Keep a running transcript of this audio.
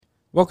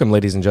Welcome,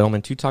 ladies and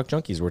gentlemen, to Talk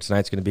Junkies, where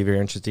tonight's going to be a very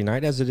interesting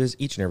night, as it is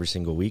each and every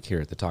single week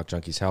here at the Talk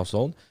Junkies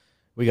household.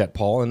 We got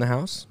Paul in the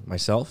house,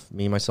 myself,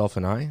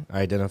 and I. I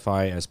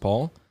identify as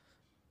Paul.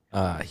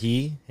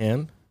 He,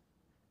 him,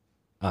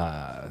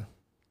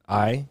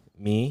 I,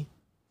 me.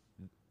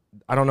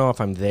 I don't know if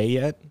I'm they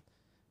yet,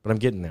 but I'm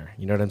getting there.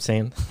 You know what I'm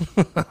saying?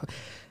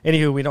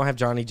 Anywho, we don't have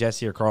Johnny,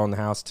 Jesse, or Carl in the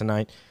house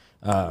tonight.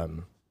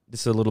 This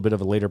is a little bit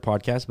of a later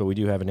podcast, but we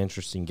do have an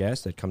interesting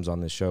guest that comes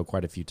on this show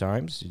quite a few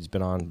times. He's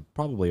been on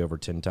probably over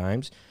 10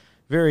 times.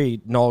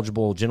 Very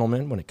knowledgeable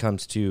gentleman when it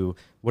comes to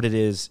what it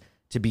is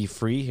to be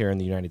free here in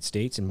the United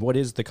States and what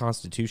is the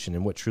Constitution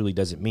and what truly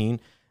does it mean.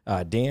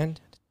 Dan,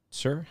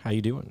 sir, how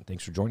you doing?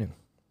 Thanks for joining.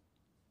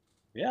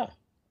 Yeah,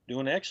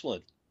 doing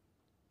excellent.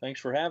 Thanks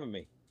for having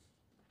me.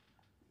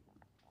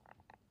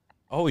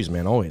 Always,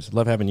 man, always.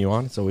 Love having you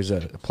on. It's always a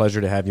pleasure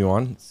to have you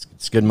on.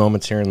 It's good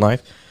moments here in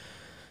life.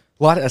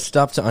 A lot of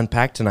stuff to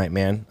unpack tonight,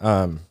 man.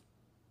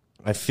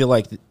 I feel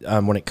like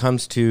when it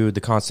comes to the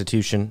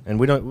Constitution, and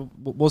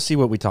we'll see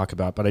what we talk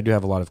about, but I do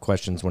have a lot of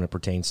questions when it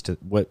pertains to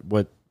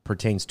what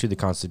pertains to the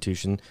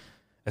Constitution,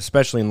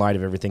 especially in light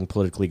of everything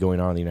politically going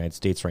on in the United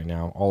States right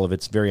now. All of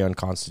it's very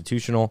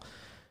unconstitutional,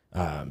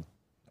 and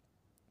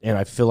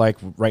I feel like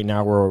right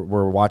now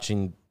we're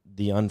watching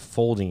the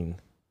unfolding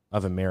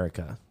of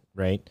America,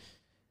 right?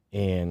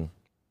 And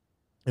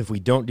if we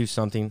don't do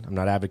something, I'm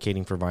not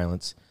advocating for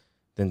violence,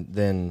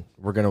 then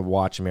we're going to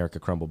watch America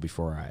crumble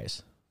before our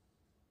eyes.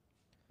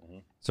 Mm-hmm.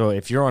 So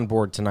if you're on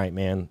board tonight,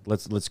 man,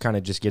 let's kind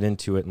of just get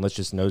into it and let's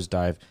just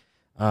nosedive.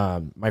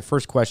 My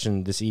first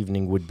question this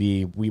evening would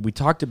be, we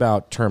talked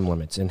about term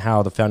limits and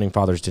how the Founding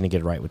Fathers didn't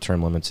get it right with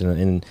term limits,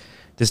 and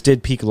this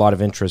did pique a lot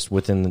of interest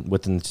within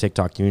the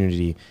TikTok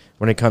community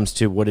when it comes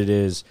to what it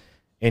is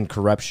in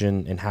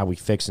corruption and how we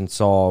fix and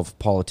solve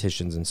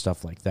politicians and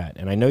stuff like that.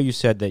 And I know you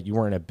said that you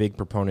weren't a big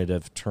proponent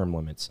of term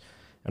limits.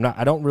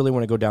 I don't really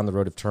want to go down the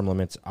road of term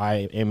limits.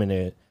 I am in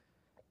it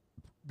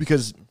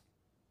because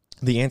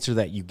the answer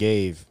that you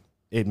gave,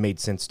 it made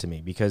sense to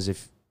me. Because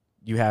if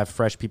you have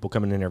fresh people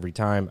coming in every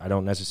time, I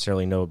don't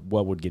necessarily know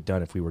what would get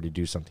done if we were to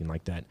do something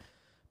like that.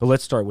 But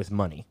let's start with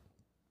money.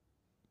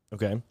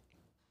 Okay?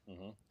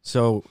 Mm-hmm.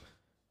 So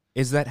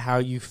is that how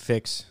you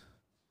fix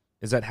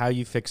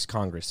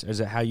Congress? Is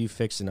that how you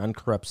fix an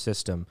uncorrupt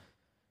system,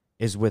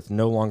 is with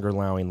no longer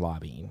allowing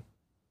lobbying?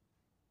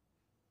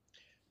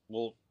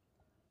 Well,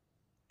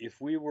 if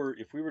we were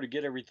to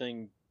get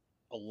everything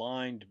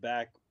aligned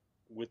back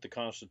with the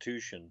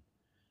Constitution,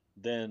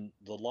 then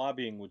the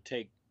lobbying would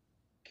take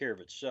care of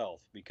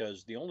itself,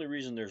 because the only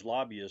reason there's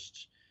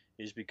lobbyists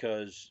is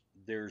because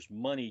there's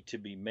money to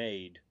be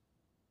made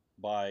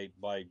by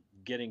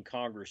getting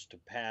Congress to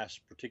pass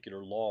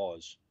particular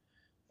laws,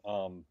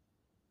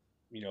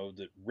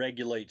 that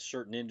regulate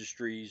certain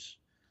industries,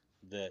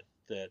 that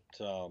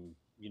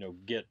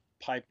get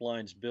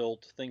pipelines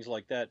built, things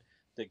like that,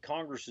 that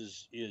Congress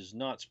is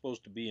not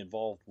supposed to be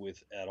involved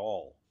with at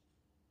all.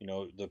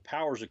 The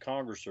powers of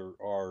Congress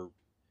are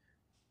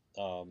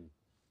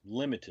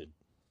limited,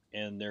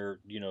 and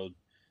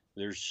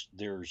there's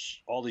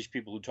all these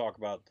people who talk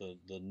about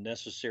the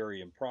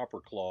necessary and proper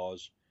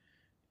clause,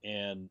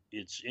 and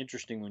it's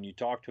interesting when you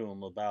talk to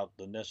them about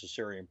the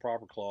necessary and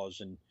proper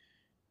clause,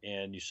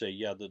 and you say,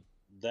 yeah,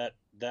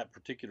 that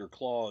particular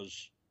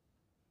clause,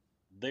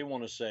 they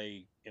want to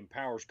say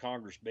empowers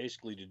Congress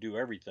basically to do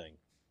everything.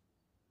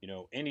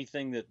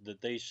 Anything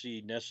that they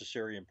see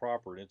necessary and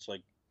proper, and it's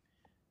like,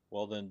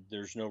 well, then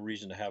there's no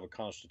reason to have a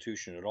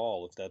constitution at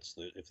all if that's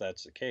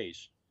the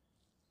case.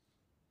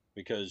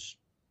 Because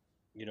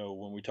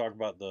when we talk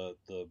about the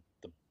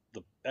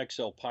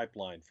XL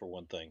pipeline, for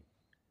one thing,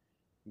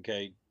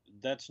 okay,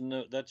 that's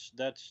none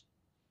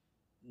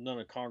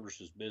of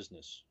Congress's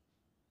business.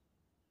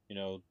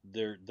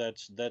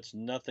 That's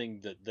nothing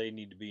that they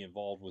need to be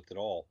involved with at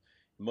all.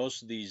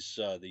 Most of these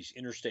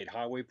interstate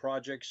highway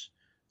projects,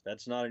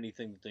 that's not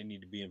anything that they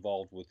need to be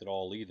involved with at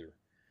all either.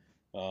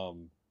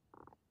 Um,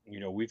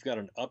 we've got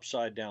an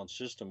upside down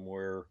system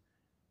where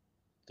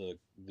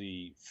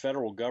the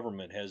federal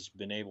government has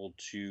been able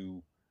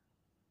to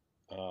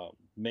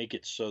make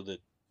it so that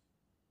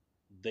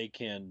they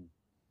can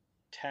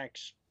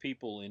tax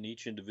people in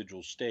each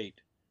individual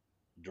state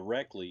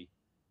directly,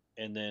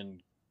 and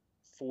then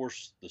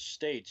force the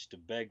states to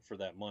beg for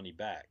that money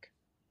back.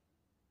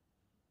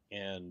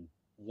 And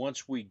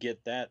once we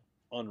get that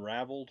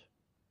unraveled,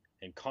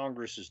 and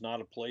Congress is not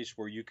a place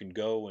where you can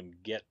go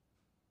and get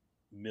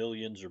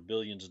millions or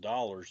billions of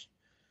dollars,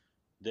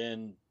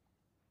 then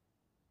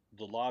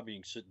the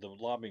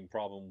lobbying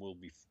problem will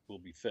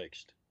be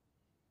fixed.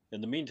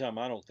 In the meantime,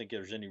 I don't think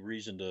there's any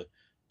reason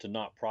to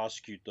not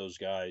prosecute those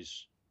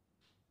guys,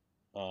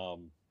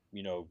 um,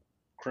 you know,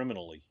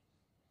 criminally,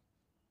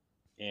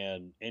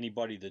 and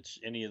anybody that's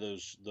any of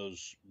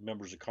those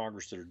members of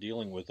Congress that are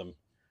dealing with them,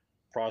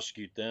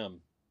 prosecute them,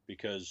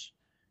 because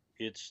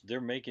they're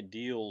making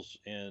deals,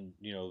 and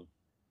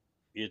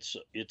it's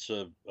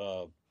a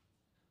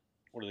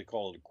what do they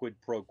call it, a quid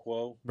pro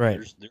quo. Right.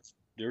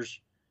 There's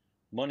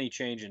money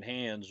changing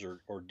hands,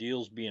 or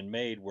deals being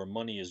made where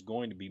money is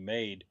going to be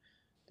made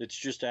It's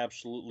just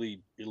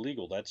absolutely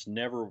illegal.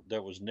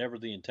 That was never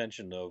the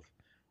intention of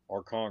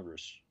our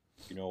Congress,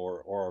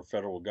 or our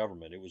federal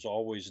government. It was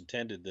always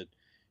intended that,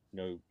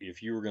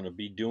 if you were going to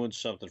be doing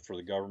something for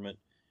the government,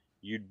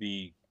 you'd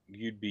be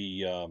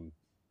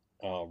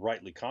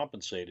rightly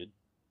compensated.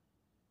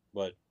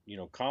 But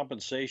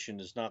compensation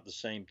is not the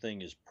same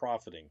thing as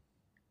profiting.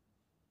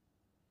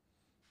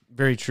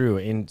 Very true.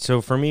 And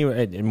so for me,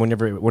 and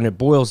when it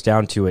boils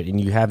down to it,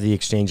 and you have the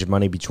exchange of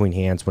money between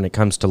hands when it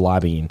comes to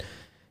lobbying,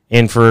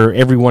 and for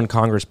every one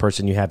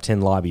congressperson, you have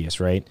 10 lobbyists,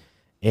 right?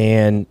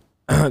 And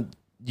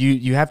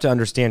you have to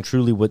understand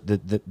truly what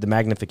the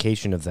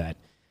magnification of that.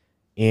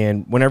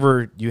 And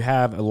whenever you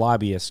have a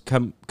lobbyist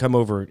come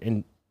over,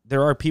 and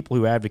there are people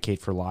who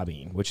advocate for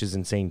lobbying, which is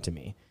insane to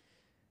me.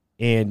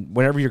 And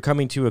whenever you're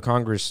coming to a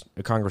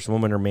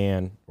congresswoman or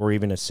man, or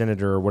even a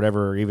senator or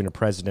whatever, or even a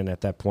president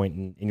at that point,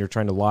 and you're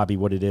trying to lobby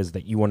what it is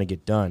that you want to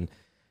get done,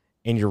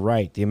 and you're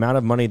right, the amount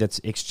of money that's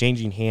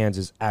exchanging hands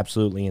is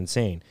absolutely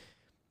insane.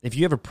 If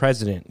you have a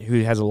president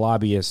who has a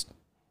lobbyist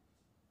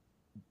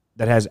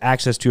that has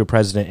access to a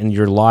president, and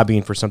you're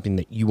lobbying for something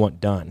that you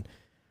want done,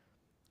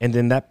 and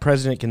then that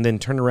president can then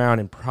turn around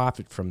and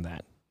profit from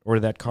that, or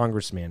that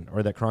congressman,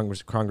 or that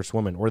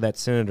congresswoman, or that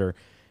senator,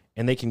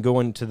 and they can go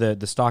into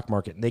the stock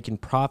market and they can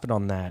profit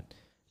on that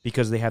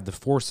because they have the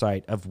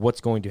foresight of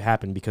what's going to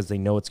happen, because they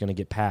know it's going to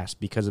get passed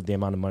because of the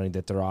amount of money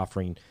that they're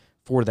offering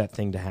for that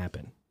thing to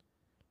happen.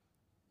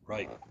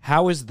 Right.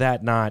 How is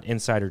that not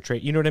insider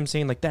trade? You know what I'm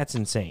saying? Like, that's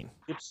insane.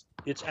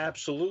 It's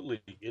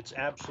absolutely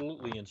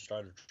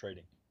insider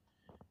trading.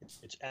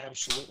 It's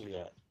absolutely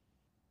that.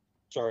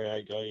 Sorry,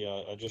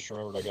 I just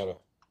remembered I gotta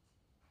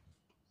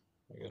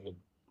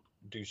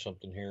do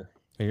something here.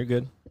 Hey, you're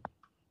good.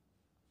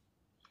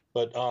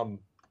 But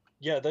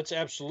yeah, that's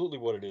absolutely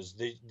what it is.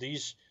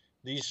 These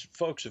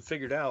folks have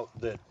figured out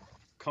that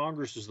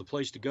Congress is the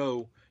place to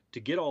go to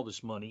get all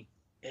this money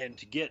and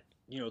to get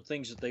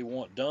things that they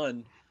want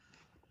done,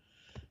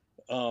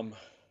 um,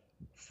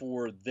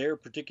 for their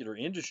particular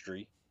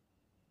industry.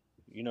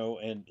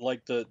 And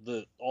like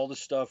the all the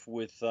stuff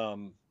with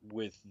the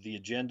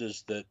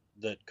agendas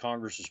that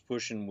Congress is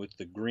pushing with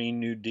the Green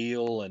New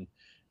Deal and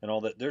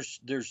all that.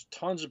 There's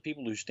tons of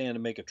people who stand to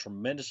make a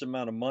tremendous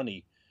amount of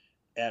money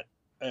at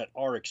at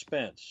our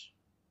expense.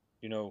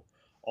 You know,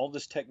 all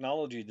this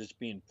technology that's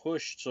being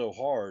pushed so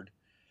hard.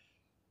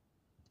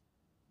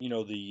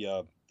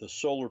 The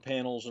solar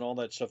panels and all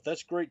that stuff.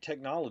 That's great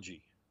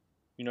technology.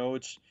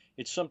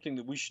 It's something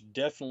that we should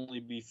definitely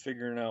be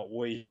figuring out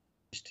ways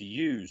to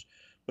use,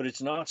 but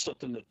it's not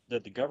something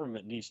that the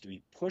government needs to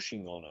be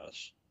pushing on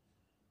us.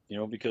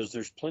 Because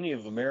there's plenty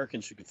of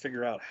Americans who can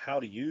figure out how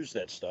to use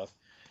that stuff,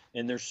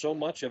 and there's so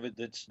much of it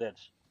that's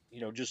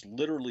just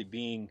literally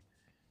being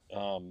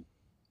um,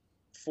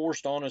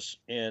 forced on us,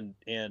 and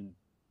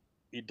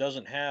it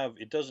doesn't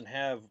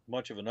have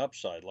much of an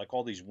upside, like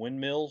all these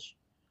windmills.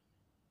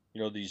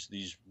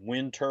 These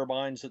wind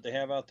turbines that they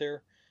have out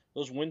there.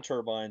 Those wind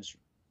turbines,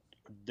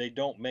 they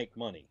don't make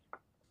money.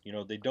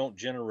 They don't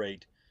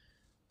generate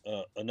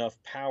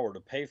enough power to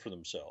pay for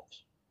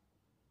themselves.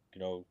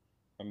 You know,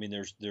 I mean,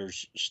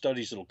 there's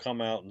studies that'll come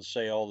out and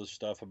say all this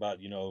stuff about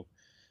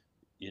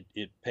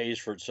it pays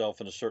for itself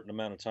in a certain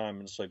amount of time,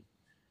 and it's like,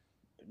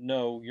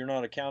 no, you're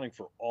not accounting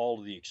for all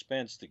of the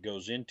expense that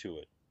goes into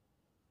it.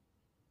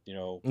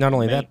 Not The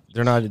only that,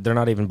 maintenance. they're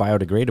not even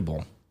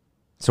biodegradable.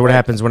 So what Right.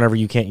 happens whenever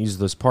you can't use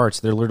those parts?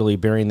 They're literally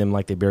burying them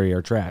like they bury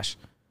our trash.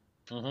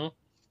 Hmm.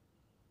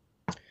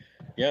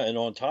 Yeah, and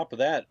on top of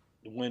that,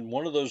 when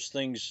one of those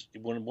things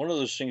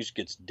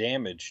gets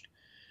damaged,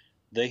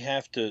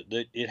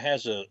 it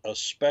has a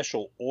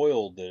special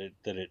oil that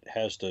it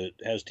has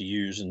to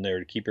use in there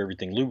to keep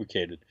everything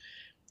lubricated.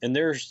 And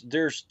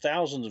there's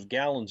thousands of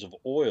gallons of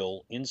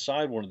oil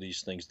inside one of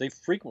these things. They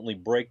frequently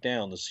break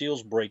down, the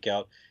seals break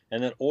out,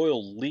 and that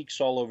oil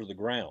leaks all over the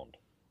ground.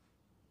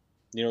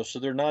 So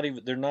they're not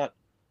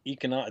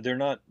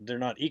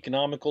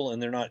economical,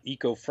 and they're not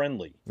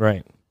eco-friendly.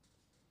 Right.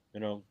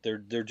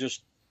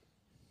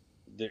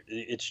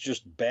 It's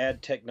just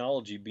bad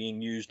technology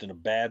being used in a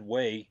bad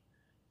way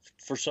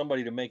for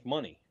somebody to make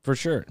money. For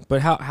sure.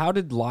 But how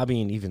did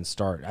lobbying even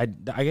start? I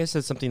guess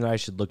that's something that I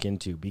should look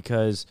into,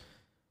 because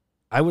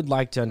I would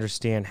like to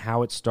understand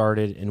how it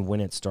started and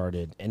when it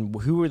started and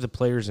who were the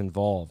players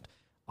involved.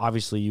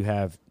 Obviously, you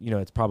have,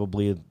 it's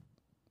probably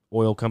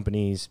oil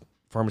companies,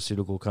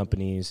 pharmaceutical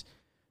companies,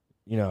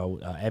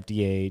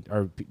 FDA,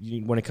 or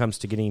when it comes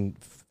to getting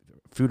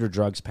food or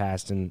drugs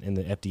passed in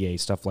the FDA,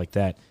 stuff like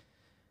that.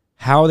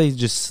 How they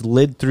just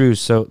slid through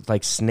so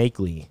like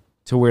snakely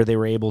to where they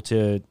were able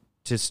to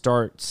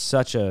start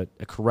such a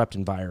corrupt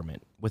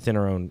environment within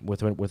our own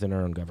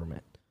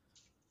government.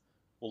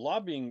 Well,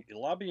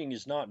 lobbying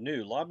is not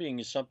new. Lobbying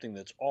is something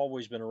that's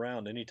always been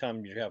around.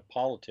 Anytime you have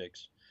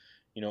politics,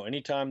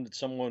 anytime that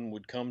someone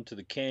would come to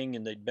the king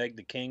and they'd beg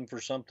the king for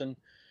something,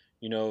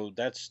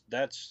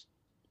 that's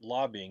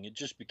lobbying. It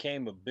just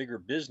became a bigger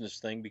business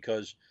thing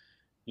because,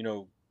 you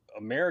know,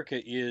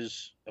 America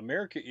is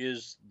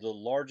the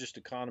largest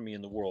economy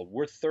in the world.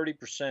 We're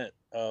 30%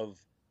 of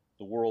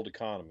the world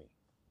economy.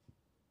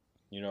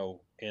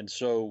 And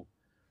so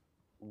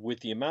with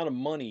the amount of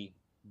money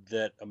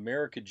that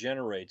America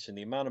generates and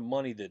the amount of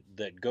money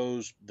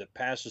that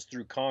passes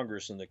through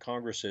Congress, and that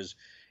Congress has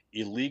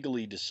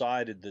illegally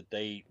decided that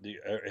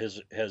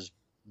has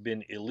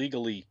been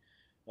illegally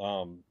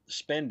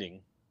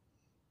spending,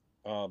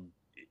 um,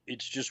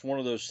 it's just one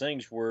of those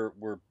things where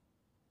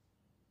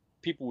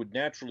people would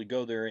naturally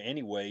go there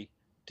anyway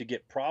to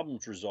get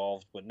problems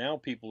resolved, but now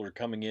people are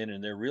coming in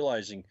and they're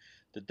realizing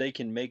that they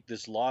can make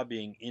this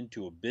lobbying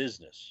into a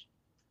business.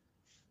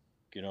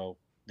 You know,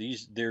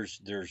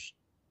 there's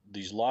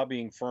these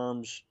lobbying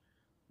firms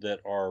that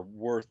are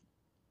worth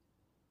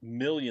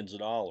millions of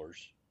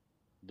dollars.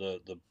 The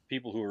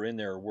people who are in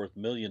there are worth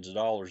millions of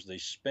dollars. They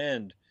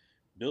spend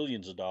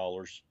billions of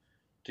dollars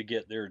to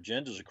get their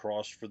agendas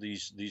across for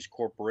these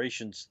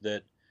corporations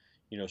that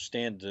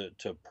stand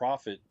to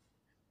profit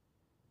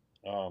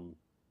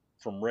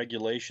from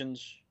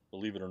regulations,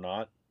 believe it or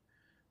not,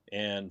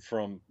 and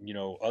from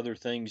other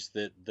things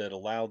that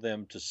allow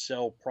them to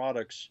sell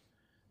products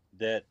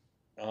that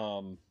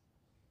um,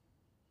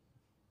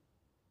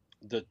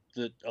 that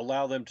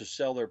allow them to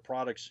sell their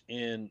products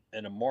in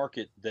a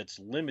market that's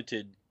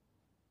limited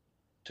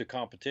to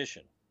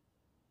competition.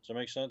 Does that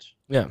make sense?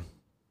 Yeah.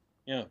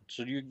 Yeah.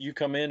 So you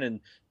come in, and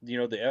the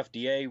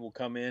FDA will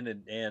come in,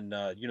 and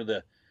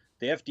the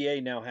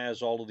FDA now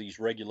has all of these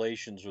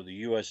regulations, or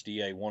the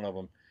USDA, one of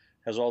them,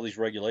 has all these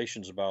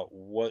regulations about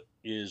what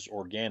is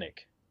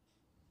organic.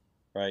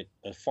 Right?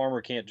 A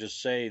farmer can't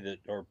just say that,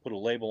 or put a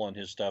label on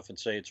his stuff and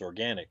say it's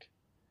organic.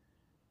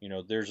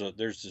 There's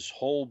this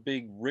whole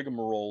big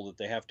rigmarole that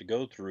they have to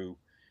go through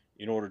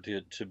in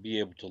order to be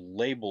able to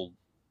label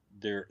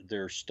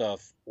their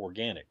stuff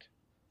organic.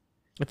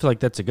 I feel like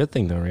that's a good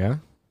thing, though, yeah?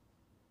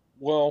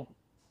 Well,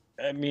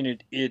 I mean,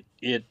 it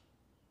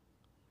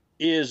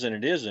is and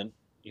it isn't.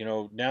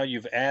 Now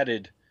you've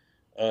added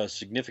a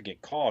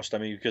significant cost. I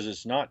mean, because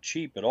it's not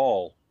cheap at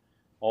all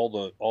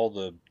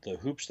the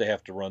hoops they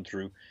have to run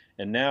through.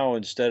 And now,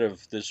 instead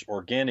of this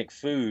organic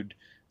food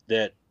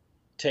that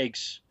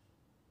takes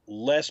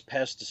less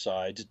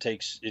pesticides, it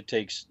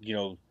takes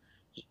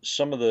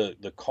some of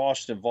the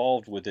cost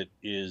involved with it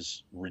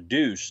is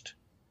reduced.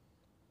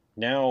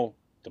 Now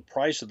the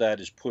price of that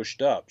is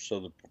pushed up,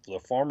 so the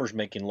farmer's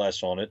making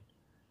less on it.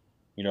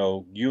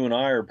 You and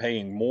I are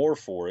paying more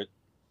for it.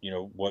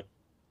 What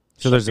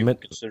So some there's people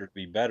consider to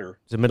be better.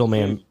 a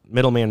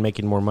middleman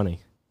making more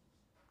money.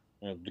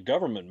 The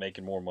government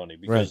making more money,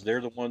 Right. because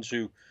they're the ones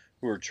who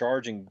are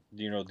charging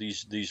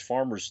these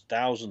farmers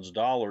thousands of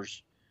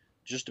dollars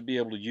just to be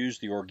able to use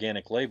the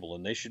organic label,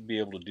 and they should be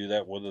able to do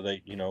that. Whether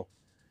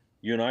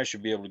you and I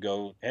should be able to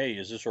go, hey,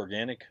 is this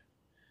organic?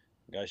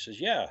 The guy says,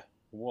 yeah.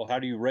 Well, how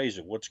do you raise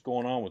it? What's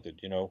going on with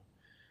it?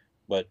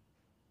 But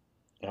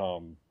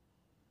um,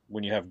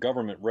 when you have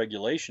government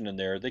regulation in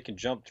there, they can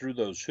jump through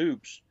those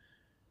hoops,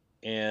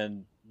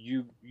 and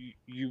you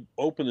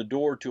open the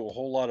door to a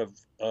whole lot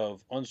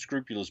of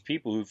unscrupulous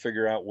people who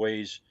figure out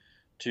ways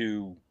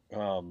to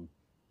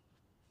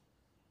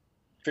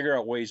figure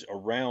out ways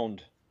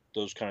around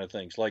those kind of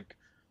things. Like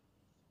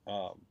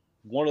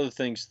one of the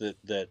things that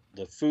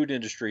the food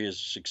industry has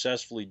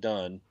successfully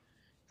done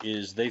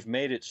is they've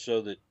made it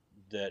so that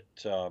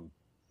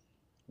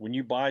when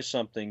you buy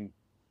something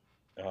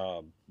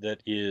that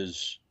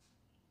is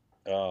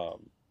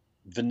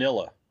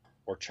vanilla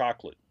or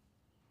chocolate,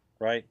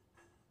 right?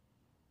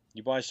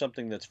 You buy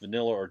something that's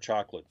vanilla or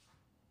chocolate.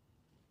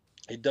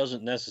 It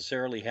doesn't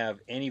necessarily have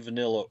any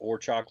vanilla or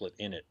chocolate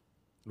in it,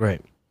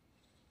 Right.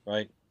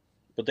 right?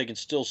 But they can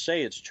still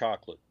say it's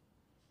chocolate,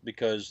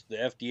 because the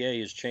FDA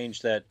has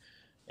changed that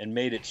and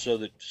made it so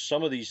that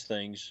some of these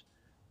things,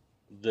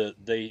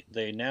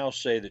 they now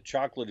say that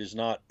chocolate is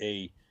not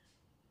a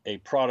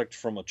product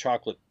from a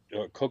chocolate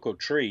cocoa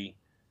tree.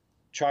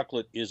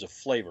 Chocolate is a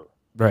flavor.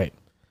 Right.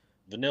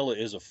 Vanilla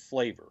is a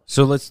flavor.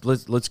 So let's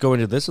go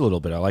into this a little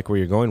bit. I like where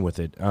you're going with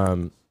it.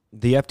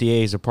 The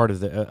FDA is a part of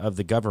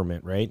the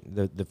government, right?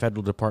 The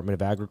Federal Department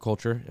of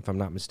Agriculture, if I'm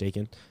not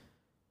mistaken.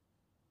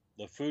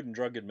 The Food and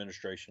Drug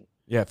Administration.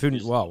 Yeah, food.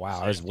 Is Wow, the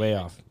wow, I was same way thing.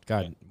 off.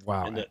 God, Yeah.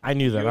 wow, And I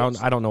knew that. US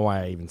I don't know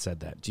why I even said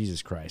that.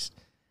 Jesus Christ.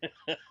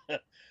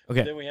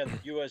 Okay. Then we have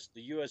the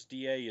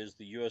USDA is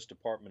the U.S.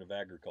 Department of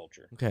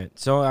Agriculture. Okay,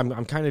 so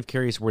I'm kind of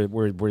curious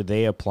where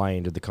they apply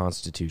into the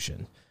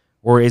Constitution,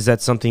 or is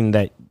that something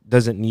that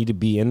doesn't need to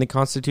be in the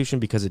Constitution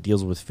because it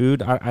deals with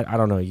food? I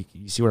don't know. You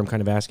see what I'm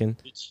kind of asking?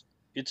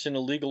 It's an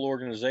illegal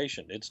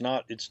organization.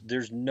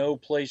 There's no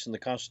place in the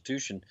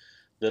Constitution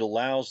that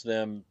allows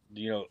them,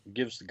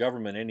 gives the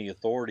government any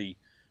authority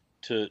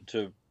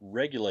to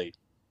regulate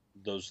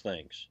those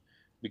things.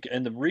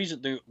 And the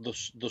reason,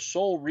 the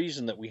sole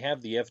reason that we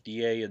have the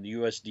FDA and the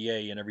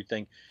USDA and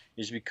everything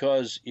is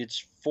because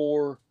it's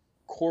for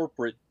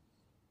corporate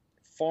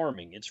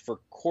farming. It's for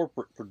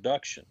corporate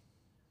production.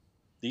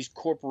 These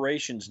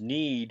corporations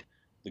need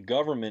the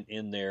government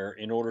in there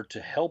in order to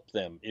help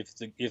them. If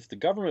the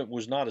government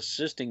was not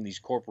assisting these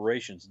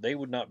corporations, they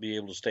would not be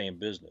able to stay in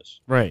business.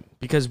 Right,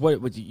 because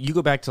what you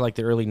go back to like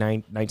the early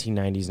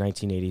 1990s,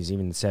 1980s,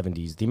 even the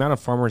 70s, the amount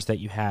of farmers that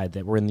you had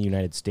that were in the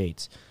United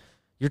States,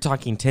 You're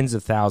talking tens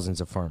of thousands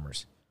of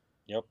farmers.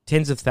 Yep.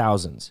 Tens of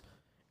thousands.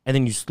 And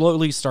then you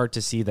slowly start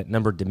to see that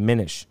number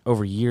diminish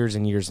over years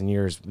and years and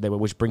years,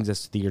 which brings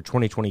us to the year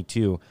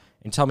 2022.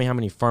 And tell me how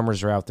many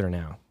farmers are out there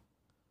now.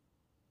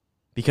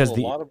 Because a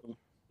lot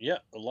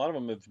of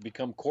them have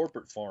become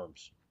corporate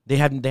farms. They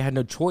had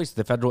no choice.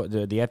 The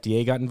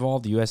FDA got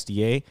involved, the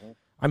USDA. Mm-hmm.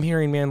 I'm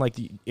hearing, man, like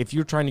if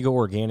you're trying to go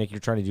organic, you're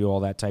trying to do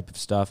all that type of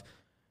stuff,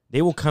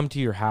 they will come to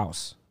your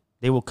house.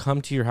 They will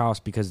come to your house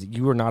because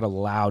you are not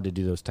allowed to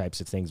do those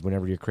types of things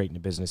whenever you're creating a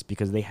business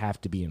because they have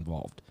to be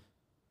involved.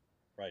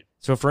 Right.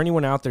 So for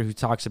anyone out there who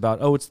talks about,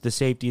 oh, it's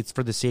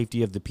for the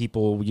safety of the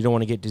people, you don't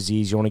want to get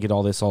disease, you want to get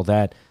all this, all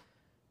that,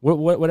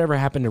 whatever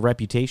happened to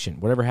reputation?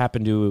 Whatever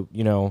happened to,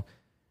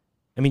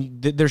 I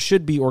mean, there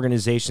should be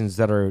organizations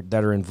that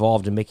are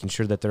involved in making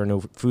sure that there are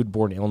no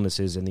foodborne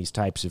illnesses in these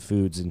types of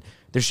foods, and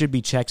there should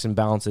be checks and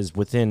balances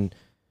within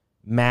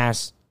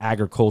mass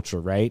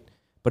agriculture, right?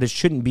 But it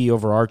shouldn't be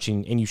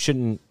overarching, and you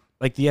shouldn't,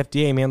 like the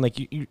FDA, man, like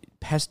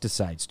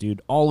pesticides,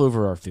 dude, all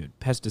over our food,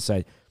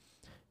 pesticide.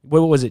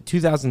 What was it,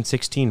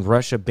 2016,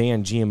 Russia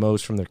banned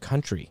GMOs from their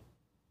country.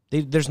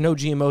 There's no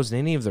GMOs in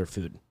any of their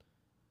food.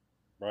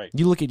 Right.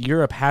 You look at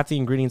Europe, half the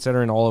ingredients that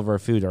are in all of our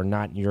food are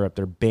not in Europe.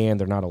 They're banned.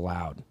 They're not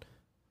allowed.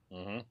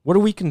 Mm-hmm. What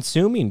are we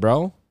consuming,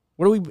 bro?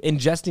 What are we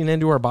ingesting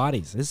into our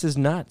bodies? This is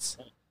nuts.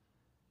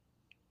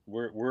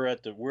 We're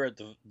at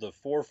the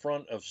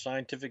forefront of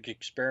scientific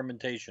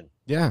experimentation.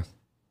 Yeah.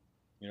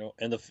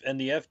 And the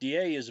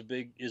FDA is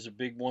a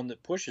big one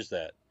that pushes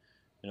that.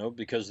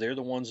 Because they're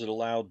the ones that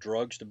allow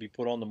drugs to be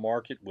put on the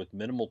market with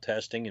minimal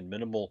testing and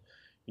minimal,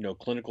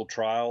 clinical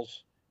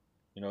trials.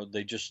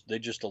 They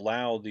just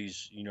allow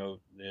these,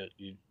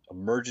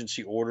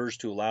 emergency orders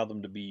to allow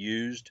them to be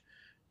used,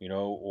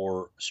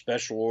 or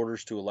special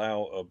orders to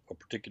allow a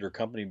particular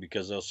company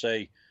because they'll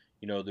say,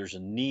 there's a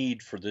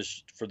need for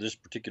this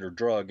particular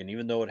drug, and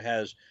even though it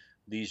has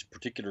these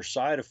particular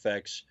side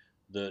effects,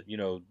 the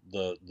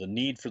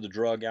need for the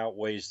drug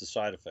outweighs the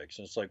side effects.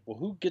 And it's like, well,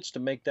 who gets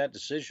to make that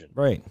decision?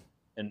 Right.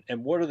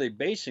 And what are they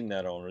basing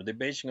that on? Are they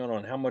basing it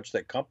on how much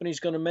that company's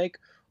going to make,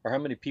 or how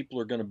many people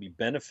are going to be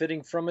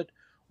benefiting from it,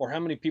 or how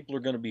many people are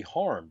going to be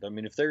harmed? I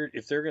mean, if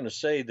they're going to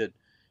say that,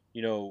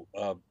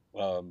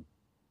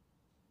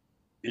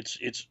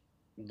 it's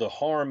the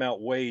harm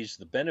outweighs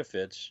the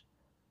benefits,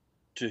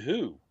 to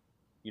who?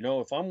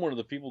 If I'm one of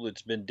the people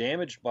that's been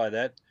damaged by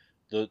that,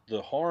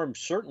 the harm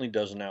certainly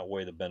doesn't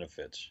outweigh the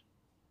benefits,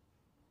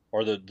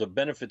 or the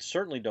benefits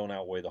certainly don't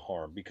outweigh the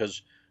harm,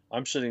 because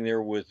I'm sitting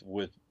there with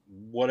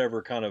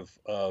whatever kind of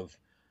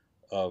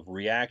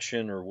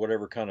reaction or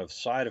whatever kind of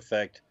side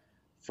effect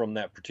from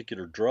that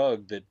particular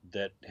drug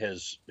that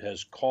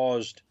has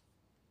caused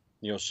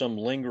some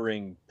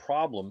lingering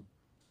problem.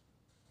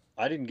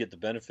 I didn't get the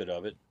benefit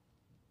of it,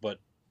 but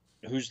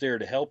who's there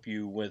to help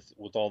you with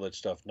all that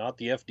stuff? Not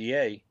the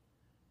FDA,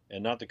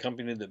 and not the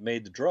company that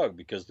made the drug,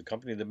 because the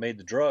company that made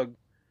the drug,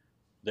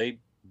 they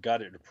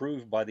got it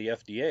approved by the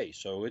FDA,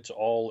 so it's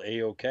all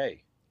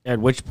A-OK. At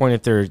which point,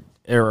 if there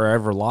are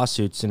ever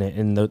lawsuits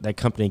and that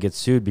company gets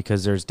sued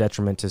because there's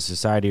detriment to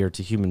society or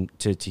to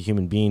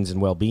human beings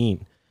and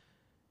well-being,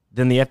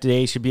 then the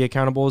FDA should be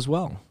accountable as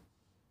well.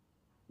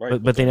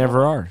 Right, but they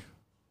never are.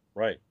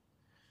 Right.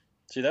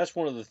 See, that's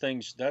one of the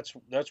things. That's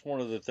one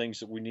of the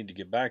things that we need to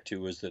get back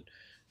to, is that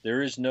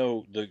there is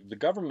no the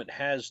government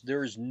has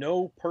there is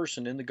no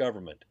person in the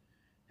government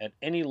at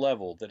any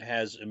level that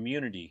has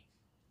immunity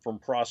from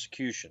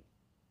prosecution.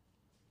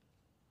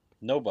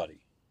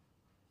 Nobody.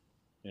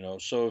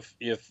 So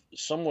if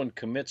someone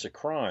commits a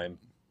crime,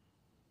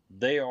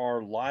 they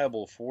are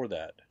liable for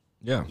that.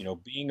 Yeah.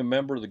 Being a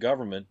member of the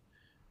government,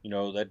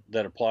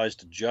 that applies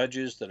to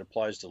judges, that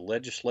applies to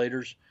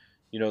legislators.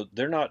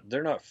 They're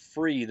not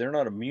free. They're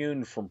not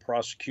immune from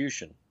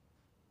prosecution.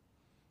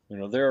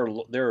 There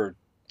are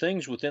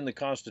things within the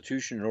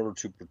Constitution in order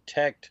to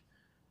protect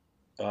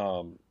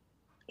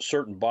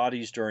certain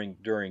bodies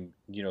during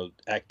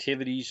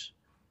activities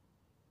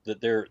that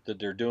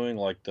they're doing,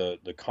 like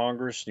the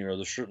Congress.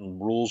 There's certain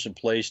rules in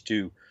place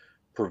to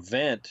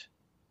prevent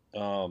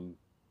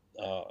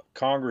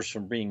Congress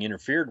from being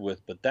interfered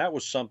with, but that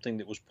was something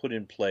that was put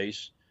in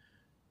place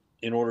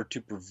in order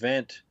to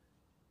prevent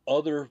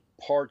other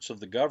parts of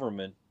the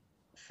government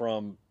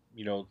from,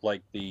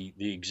 like the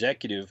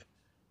executive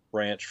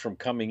branch, from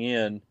coming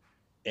in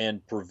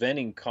and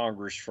preventing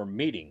Congress from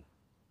meeting,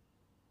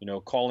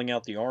 calling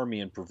out the army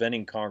and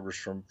preventing Congress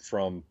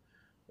from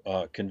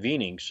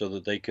convening, so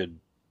that they could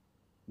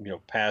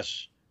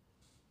pass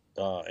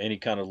any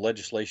kind of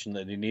legislation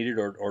that they needed,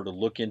 or to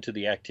look into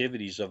the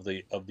activities of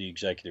the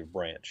executive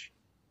branch.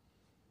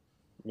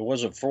 It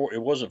wasn't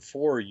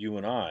for you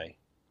and I.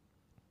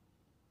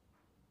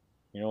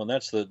 And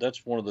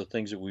that's one of the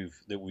things that we've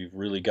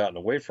really gotten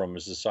away from,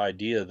 is this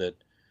idea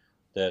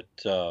that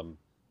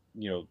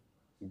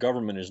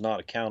government is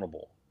not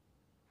accountable.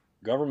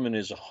 Government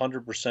is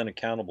 100%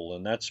 accountable,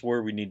 and that's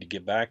where we need to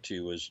get back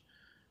to, is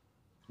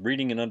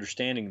reading and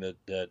understanding that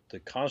the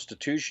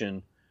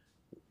Constitution.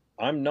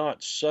 I'm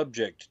not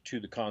subject to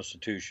the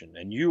Constitution,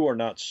 and you are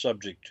not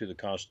subject to the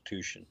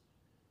Constitution.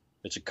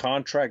 It's a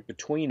contract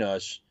between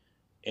us,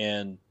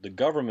 and the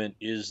government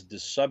is the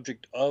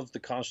subject of the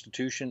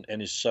Constitution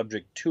and is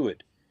subject to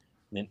it.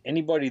 And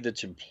anybody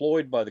that's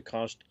employed by the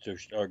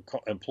Constitution or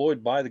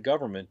employed by the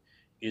government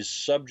is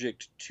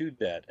subject to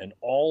that and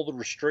all the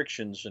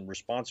restrictions and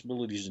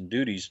responsibilities and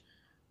duties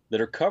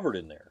that are covered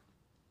in there.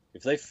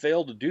 If they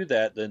fail to do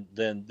that,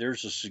 then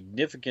there's a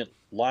significant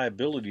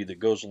liability that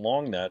goes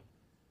along that,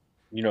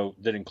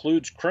 that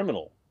includes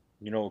criminal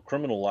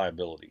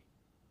liability.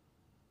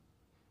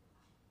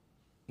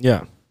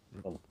 Yeah.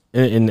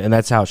 And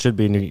that's how it should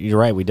be. And you're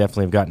right. We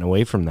definitely have gotten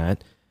away from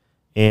that.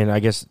 And I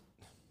guess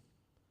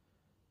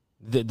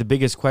the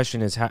biggest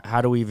question is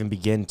how do we even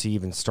begin to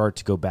even start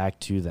to go back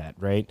to that,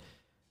 right?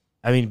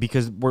 I mean,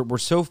 because we're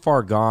so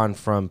far gone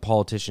from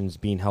politicians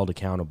being held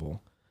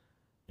accountable.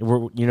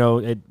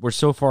 We're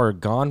so far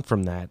gone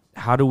from that.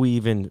 How do we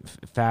even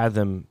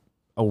fathom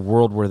a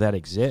world where that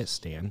exists,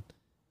 Dan?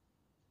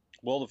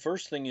 Well, the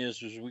first thing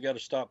is we got to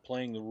stop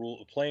playing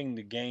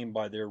the game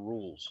by their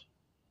rules,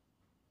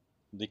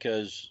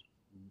 because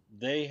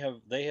they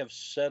have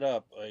set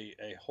up a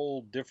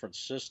whole different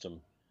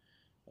system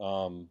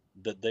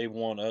that they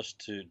want us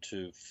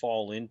to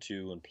fall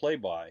into and play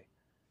by.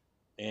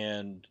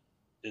 And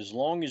as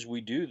long as we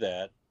do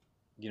that,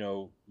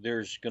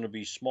 there's going to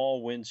be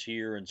small wins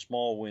here and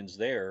small wins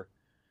there,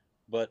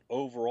 but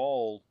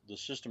overall the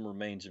system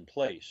remains in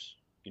place.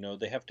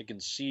 They have to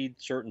concede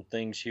certain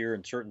things here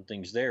and certain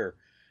things there,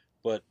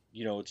 but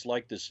it's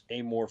like this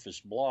amorphous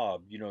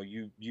blob.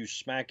 You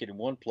smack it in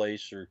one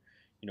place, or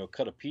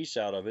cut a piece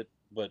out of it,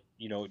 but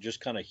it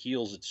just kind of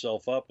heals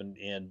itself up, and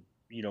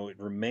it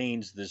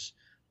remains this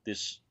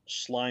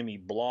slimy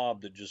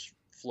blob that just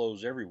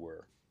flows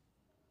everywhere.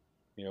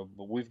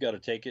 But we've got to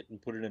take it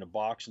and put it in a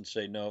box and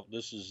say, no,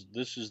 this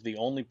is the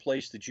only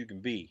place that you can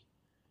be.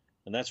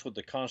 And that's what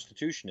the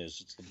Constitution is.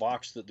 It's the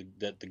box that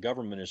the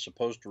government is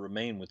supposed to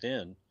remain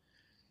within.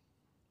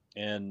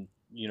 And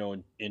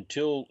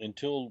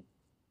until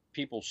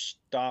people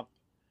stop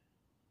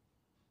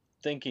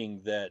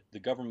thinking that the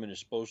government is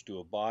supposed to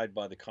abide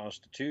by the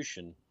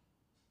Constitution,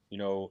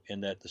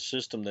 and that the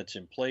system that's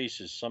in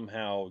place is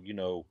somehow,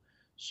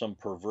 some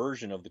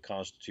perversion of the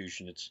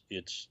Constitution,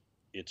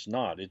 it's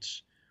not.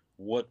 It's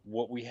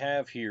what we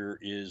have here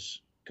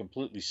is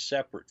completely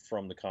separate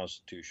from the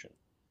Constitution.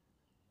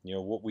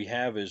 What we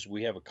have is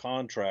we have a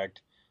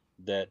contract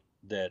that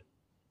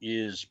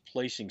is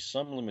placing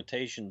some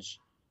limitations,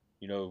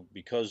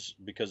 because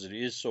it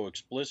is so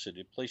explicit.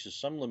 It places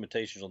some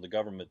limitations on the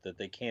government that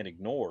they can't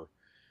ignore,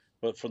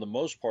 but for the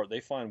most part, they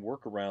find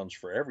workarounds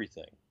for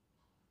everything.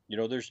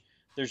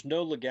 There's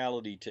no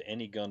legality to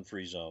any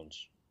gun-free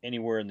zones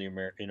anywhere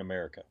in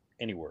America,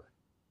 anywhere.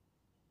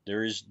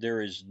 There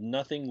is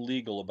nothing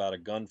legal about a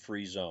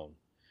gun-free zone.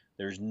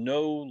 There's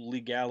no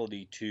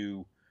legality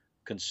to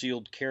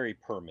concealed carry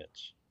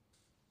permits.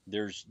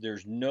 There's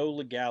no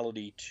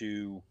legality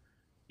to,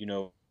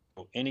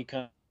 any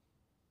kind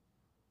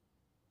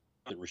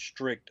that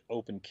restrict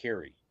open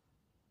carry,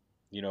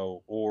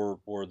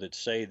 or that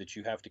say that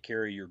you have to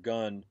carry your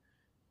gun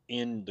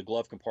in the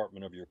glove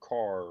compartment of your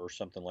car or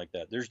something like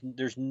that.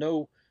 There's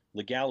no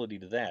legality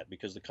to that,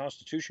 because the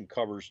Constitution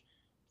covers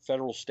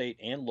federal, state,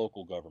 and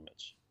local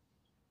governments.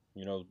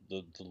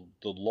 The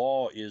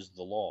law is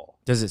the law.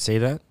 Does it say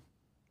that?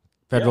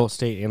 Federal, Yeah.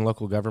 state, and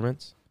local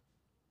governments?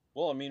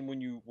 Well, I mean,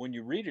 when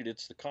you read it,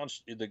 it's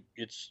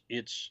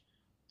it's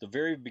the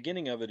very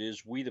beginning of it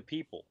is "we the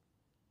people,"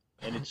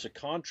 and it's a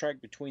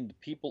contract between the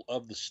people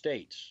of the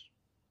states.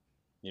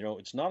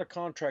 It's not a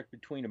contract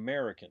between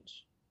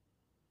Americans,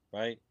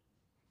 right?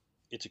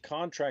 It's a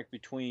contract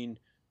between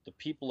the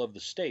people of the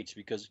states,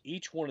 because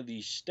each one of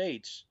these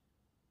states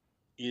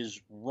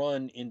is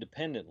run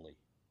independently.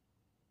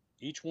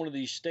 Each one of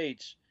these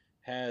states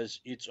has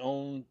its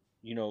own,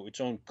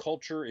 its own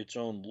culture, its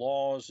own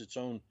laws, its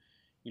own,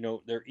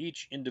 they're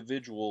each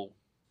individual.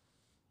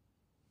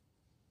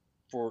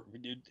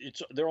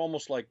 They're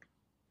almost like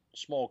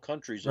small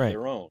countries of Right.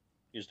 their own,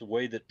 is the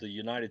way that the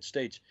United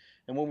States.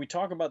 And when we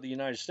talk about the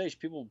United States,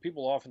 people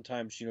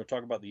oftentimes,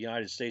 talk about the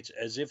United States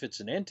as if it's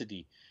an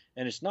entity,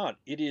 and it's not.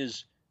 It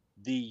is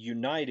the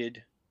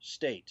United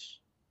States,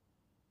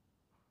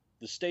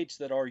 the states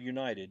that are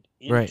united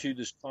Right. into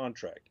this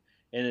contract.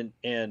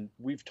 And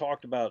we've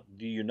talked about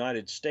the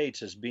United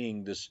States as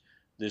being this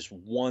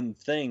one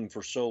thing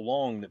for so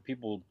long that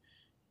people,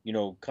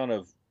 kind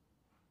of.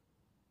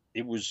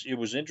 It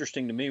was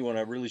interesting to me when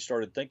I really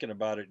started thinking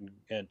about it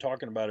and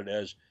talking about it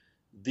as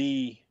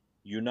the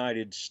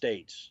United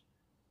States,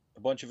 a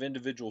bunch of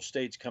individual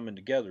states coming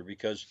together,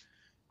 because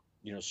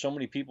so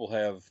many people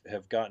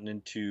have gotten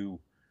into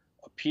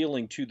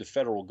appealing to the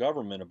federal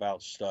government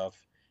about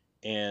stuff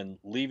and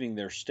leaving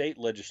their state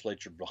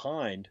legislature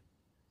behind.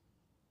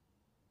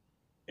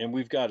 And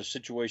we've got a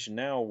situation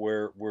now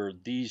where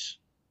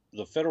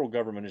the federal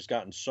government has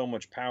gotten so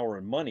much power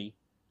and money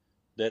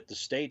that the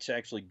states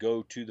actually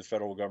go to the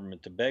federal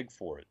government to beg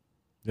for it,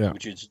 Yeah.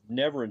 which it's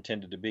never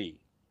intended to be.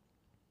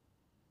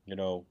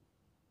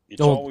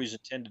 It's Oh, always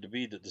intended to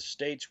be that the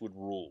states would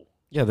rule.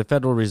 yeah, the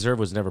Federal Reserve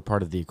was never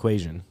part of the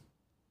equation.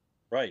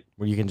 Right.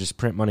 where you can just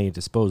print money at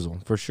disposal,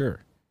 for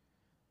sure.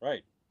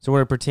 Right. So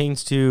when it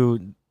pertains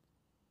to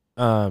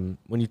when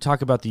you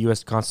talk about the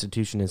U.S.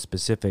 Constitution in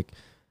specific,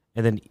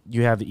 and then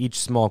you have each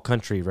small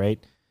country,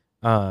 right?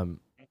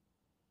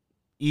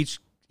 Each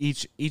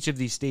of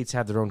these states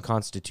have their own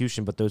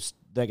constitution, but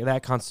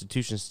that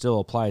constitution still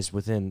applies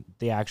within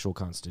the actual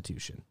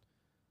constitution.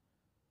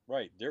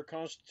 Right. Their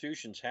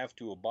constitutions have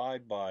to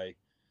abide by,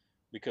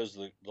 because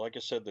like I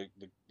said,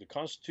 the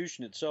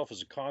Constitution itself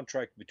is a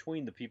contract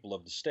between the people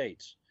of the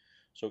states.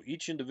 So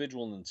each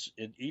individual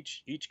in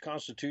each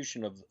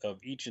constitution of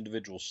each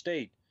individual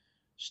state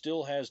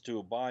still has to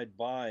abide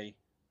by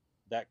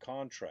that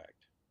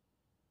contract,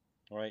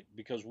 right?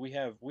 Because we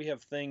have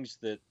things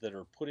that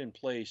are put in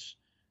place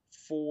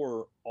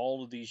for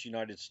all of these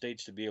United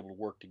States to be able to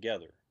work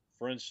together.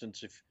 For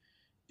instance,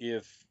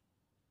 if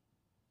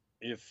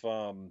if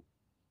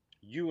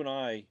you and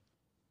I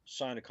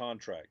sign a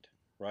contract,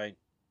 right?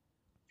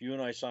 If you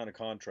and I sign a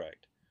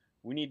contract,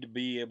 we need to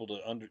be able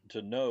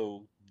to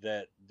know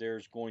that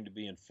there's going to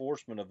be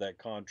enforcement of that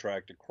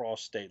contract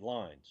across state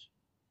lines,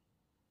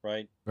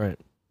 right? Right.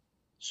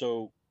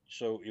 So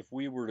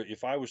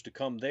if I was to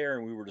come there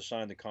and we were to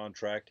sign the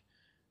contract,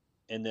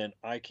 and then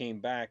I came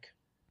back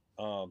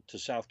to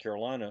South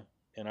Carolina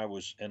and I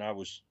was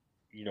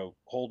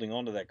holding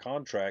on to that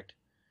contract,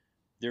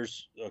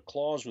 there's a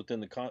clause within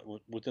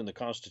the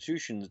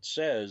Constitution that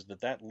says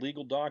that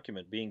legal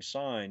document being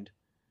signed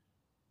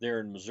there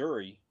in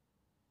Missouri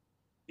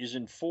is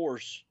in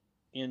force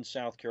in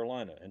South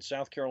Carolina, and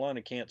South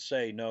Carolina can't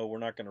say no, we're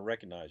not going to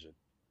recognize it.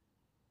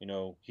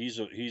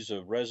 He's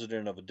a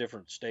resident of a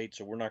different state,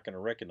 so we're not going to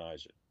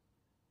recognize it.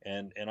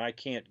 And I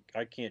can't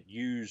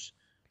use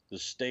the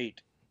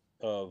state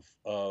of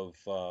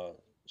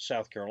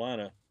South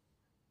Carolina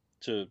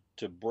to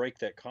break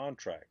that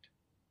contract,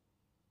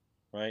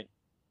 right?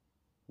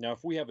 Now,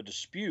 if we have a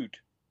dispute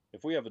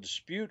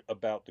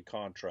about the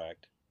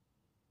contract,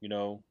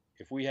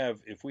 if we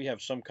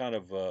have some kind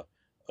of a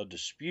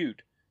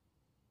dispute,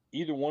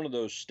 either one of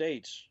those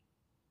states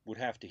would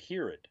have to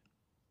hear it,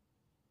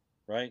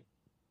 right?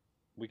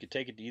 We could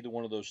take it to either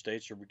one of those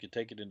states, or we could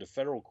take it into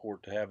federal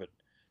court to have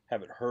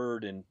it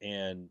heard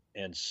and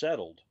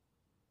settled.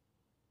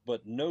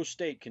 But no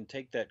state can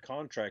take that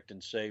contract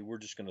and say we're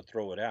just going to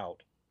throw it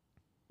out.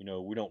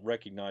 We don't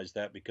recognize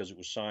that because it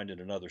was signed in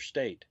another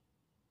state.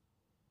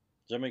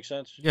 Does that make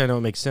sense? Yeah, no,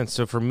 it makes sense.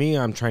 So for me,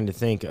 I'm trying to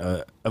think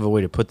of a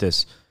way to put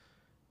this.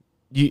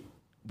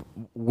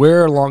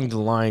 Where along the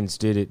lines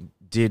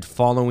did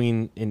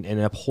following and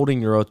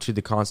upholding your oath to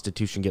the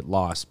Constitution get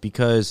lost?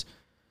 Because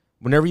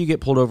whenever you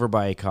get pulled over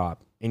by a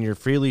cop and you're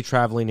freely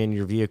traveling in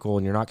your vehicle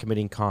and you're not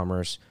committing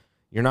commerce,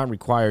 you're not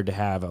required to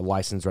have a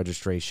license,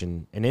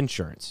 registration, and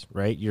insurance,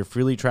 right? You're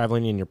freely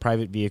traveling in your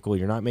private vehicle.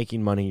 You're not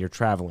making money. You're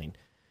traveling.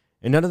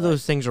 And none of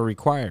those things are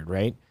required,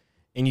 right?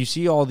 And you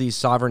see all these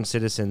sovereign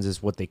citizens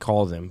is what they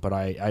call them, but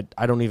I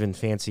don't even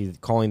fancy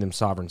calling them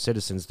sovereign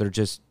citizens. They're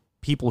just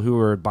people who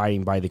are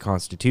abiding by the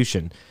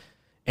Constitution.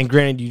 And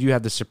granted, you do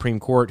have the Supreme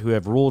Court who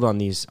have ruled on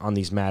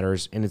these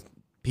matters, and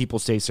people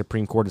say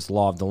Supreme Court is the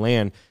law of the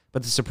land,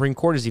 but the Supreme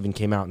Court has even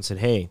came out and said,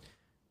 hey,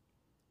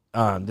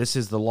 this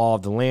is the law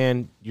of the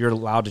land. You're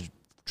allowed to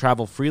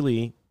travel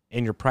freely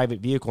in your private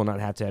vehicle and not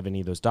have to have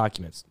any of those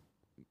documents.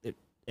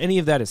 Any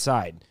of that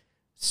aside,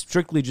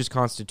 strictly just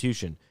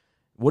Constitution.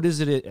 What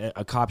is it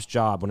a cop's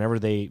job whenever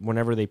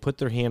they put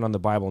their hand on the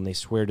Bible and they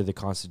swear to the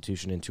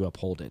Constitution and to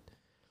uphold it?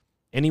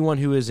 Anyone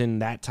who is in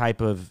that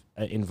type of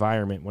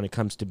environment when it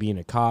comes to being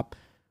a cop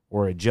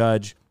or a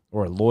judge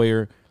or a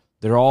lawyer,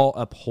 they're all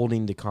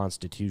upholding the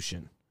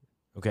Constitution,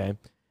 okay?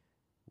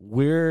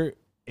 And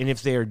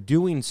if they are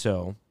doing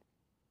so,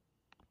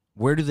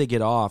 where do they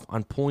get off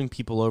on pulling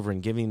people over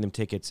and giving them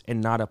tickets and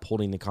not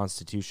upholding the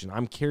Constitution?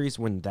 I'm curious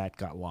when that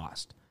got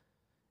lost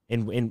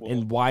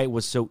and why it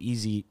was so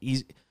easy.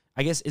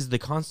 I guess, is the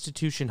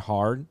Constitution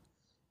hard?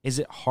 Is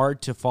it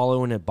hard to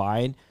follow and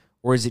abide?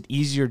 Or is it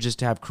easier just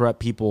to have corrupt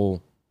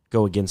people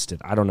go against it?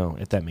 I don't know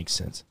if that makes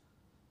sense.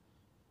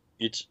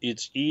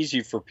 It's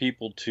easy for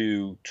people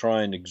to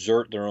try and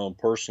exert their own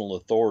personal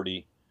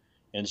authority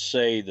and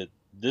say that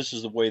this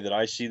is the way that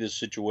I see this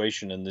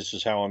situation and this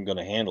is how I'm going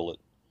to handle it.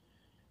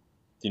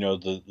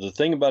 The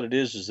thing about it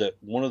is that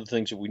one of the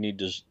things that we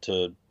need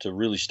to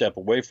really step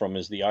away from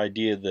is the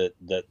idea that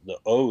the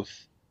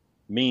oath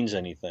means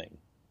anything,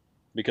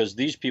 because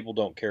these people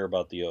don't care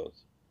about the oath.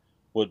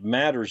 What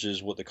matters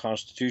is what the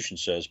Constitution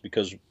says,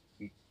 because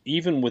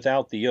even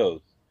without the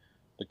oath,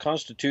 the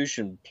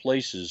Constitution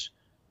places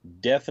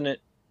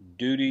definite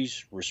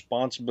duties,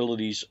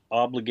 responsibilities,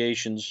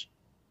 obligations,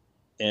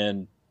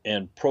 and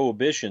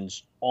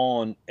prohibitions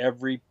on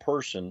every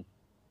person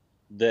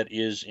that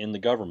is in the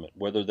government,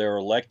 whether they're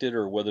elected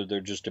or whether they're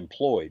just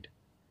employed,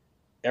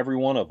 every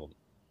one of them.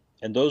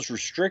 And those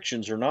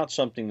restrictions are not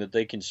something that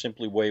they can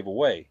simply wave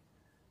away.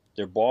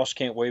 Their boss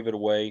can't wave it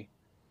away.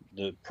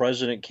 The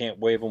president can't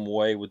wave them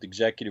away with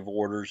executive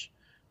orders.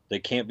 They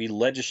can't be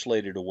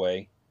legislated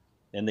away,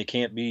 and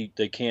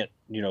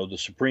the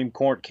Supreme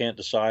Court can't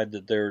decide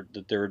that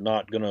they're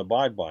not going to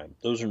abide by them.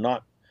 Those are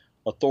not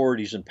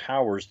authorities and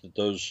powers that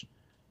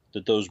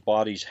those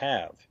bodies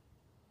have.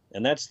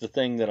 And that's the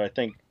thing that I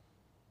think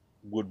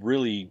would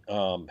really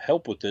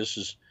help with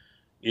this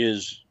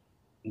is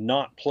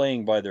not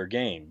playing by their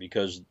game,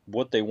 because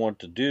what they want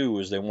to do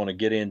is they want to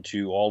get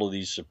into all of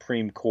these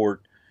Supreme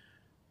Court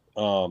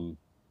um,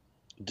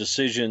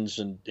 decisions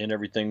and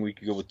everything. We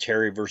could go with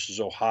Terry versus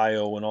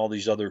Ohio and all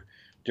these other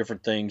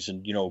different things,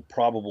 and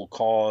probable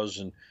cause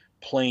and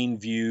plain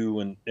view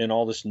and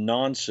all this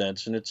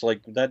nonsense. And it's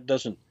like that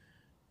doesn't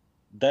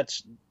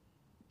that's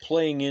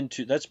playing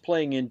into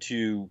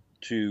to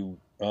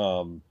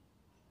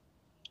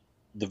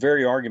the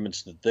very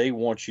arguments that they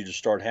want you to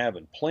start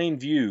having. Plain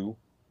view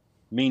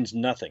means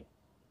nothing.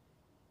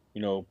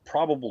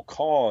 Probable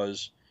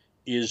cause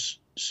is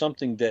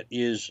something that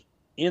is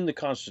in the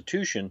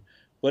Constitution,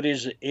 but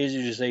it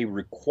is a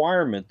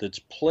requirement that's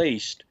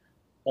placed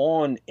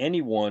on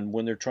anyone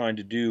when they're trying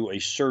to do a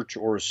search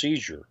or a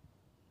seizure.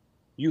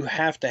 You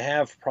have to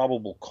have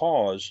probable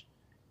cause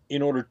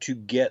in order to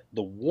get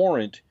the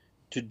warrant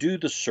to do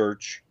the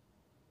search,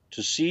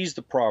 to seize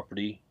the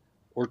property,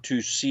 or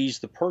to seize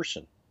the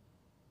person.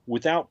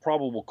 Without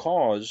probable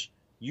cause,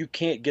 you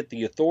can't get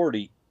the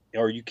authority,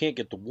 or you can't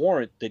get the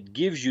warrant that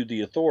gives you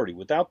the authority.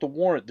 Without the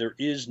warrant, there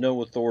is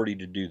no authority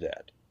to do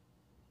that.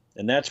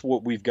 And that's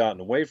what we've gotten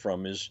away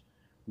from, is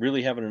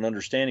really having an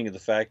understanding of the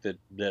fact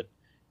that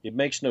it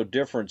makes no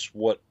difference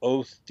what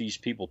oath these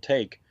people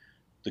take.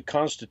 The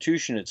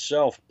Constitution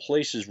itself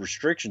places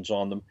restrictions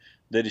on them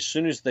that as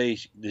soon as they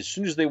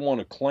want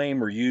to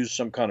claim or use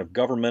some kind of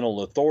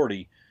governmental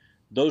authority,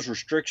 those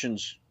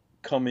restrictions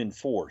come in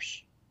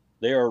force.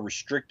 They are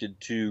restricted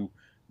to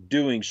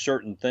doing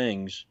certain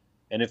things,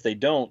 and if they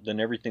don't, then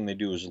everything they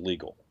do is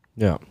illegal.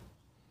 Yeah.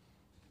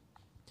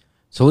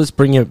 So let's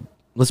bring it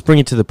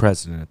to the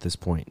president at this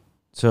point.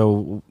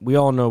 So we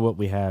all know what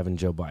we have in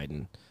Joe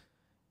Biden,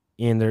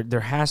 and there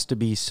has to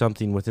be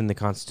something within the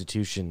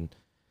Constitution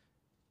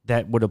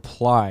that would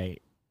apply.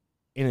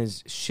 And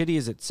as shitty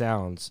as it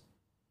sounds,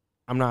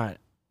 I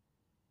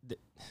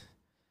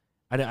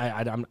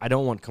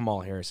don't want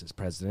Kamala Harris as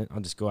president.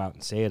 I'll just go out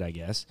and say it, I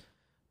guess.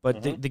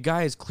 But the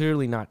guy is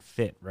clearly not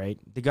fit, right?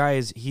 The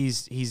guy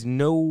he's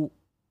no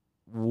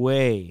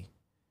way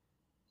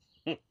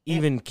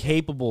even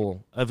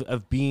capable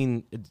of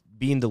being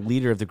the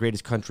leader of the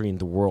greatest country in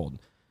the world.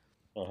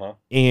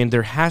 And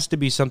there has to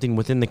be something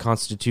within the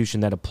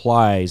Constitution that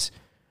applies,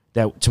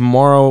 that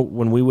tomorrow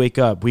when we wake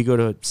up, we go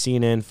to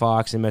CNN,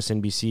 Fox,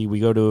 MSNBC, we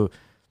go to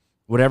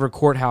whatever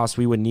courthouse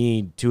we would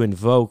need to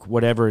invoke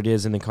whatever it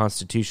is in the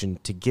Constitution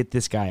to get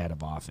this guy out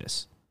of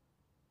office.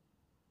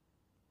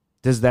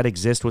 Does that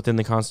exist within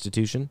the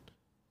Constitution?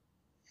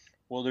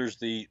 Well, there's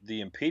the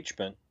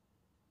impeachment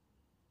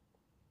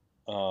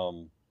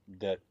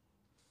that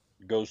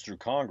goes through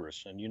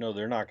Congress, and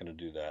they're not going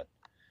to do that.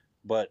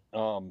 But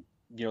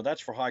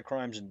that's for high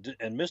crimes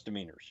and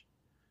misdemeanors.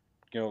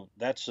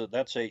 That's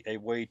a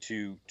way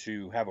to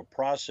have a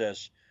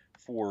process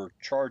for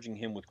charging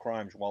him with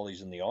crimes while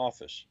he's in the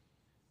office.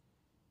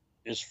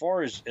 As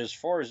far as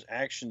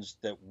actions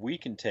that we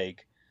can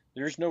take,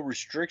 there's no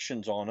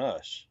restrictions on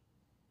us.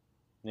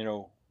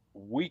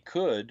 We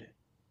could,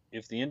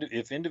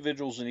 if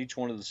individuals in each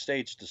one of the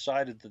states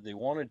decided that they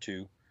wanted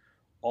to,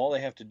 all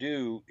they have to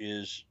do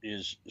is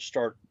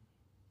start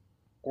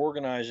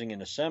organizing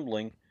and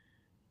assembling,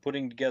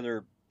 putting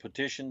together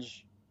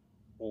petitions,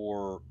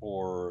 or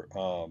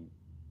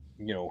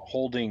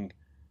holding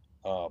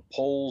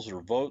polls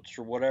or votes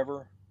or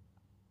whatever,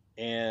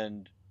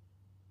 and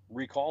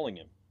recalling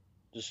him.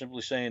 Just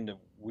simply saying that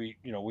we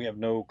have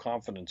no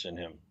confidence in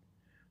him.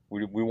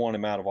 We want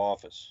him out of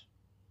office.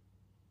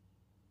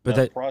 But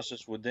the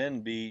process would then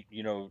be,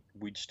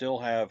 we still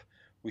have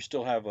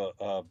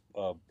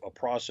a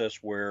process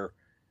where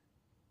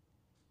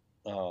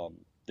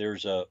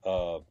there's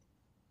a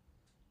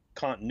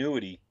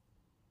continuity.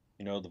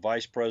 The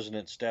vice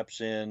president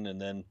steps in,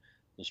 and then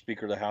the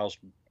Speaker of the House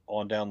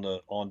on down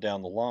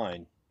the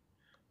line.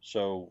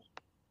 So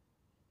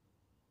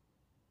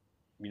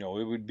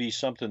it would be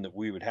something that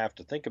we would have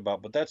to think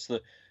about. But that's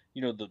the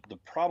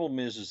problem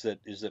is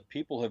that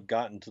people have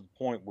gotten to the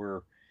point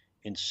where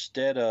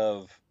instead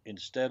of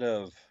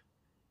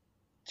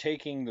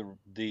taking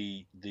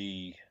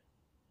the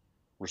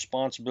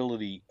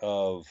responsibility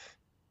of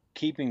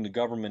keeping the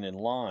government in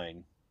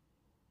line,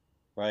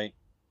 right?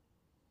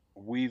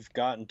 We've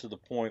gotten to the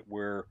point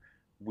where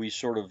we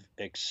sort of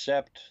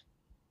accept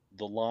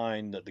the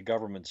line that the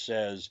government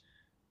says,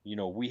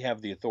 we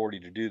have the authority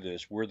to do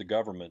this. We're the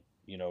government,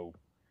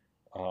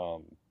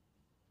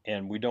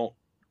 and we don't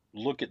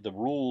look at the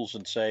rules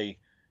and say,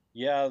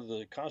 yeah,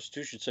 the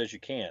Constitution says you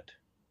can't.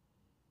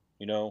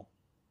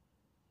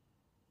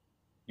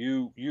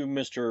 You,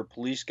 Mr.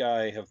 Police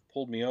Guy, have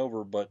pulled me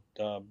over, but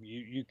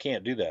you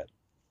can't do that.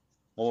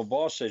 Well, my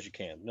boss says you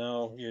can.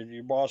 No,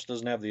 your boss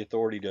doesn't have the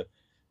authority to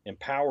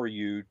empower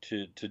you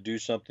to do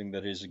something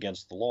that is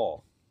against the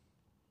law.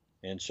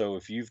 And so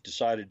if you've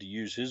decided to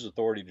use his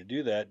authority to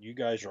do that, you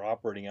guys are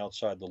operating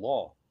outside the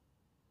law.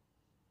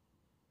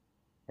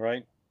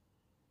 Right?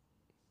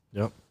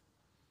 Yep.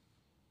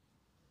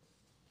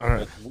 All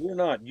right. We're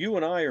not. You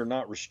and I are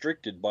not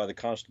restricted by the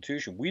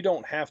Constitution. We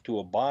don't have to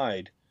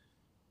abide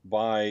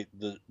by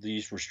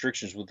these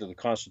restrictions within the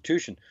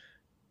Constitution.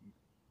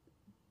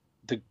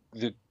 The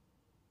the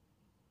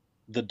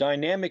the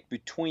dynamic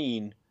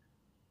between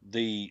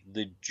the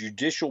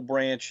judicial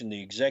branch and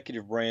the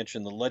executive branch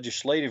and the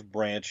legislative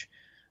branch,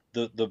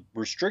 the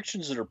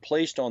restrictions that are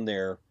placed on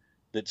there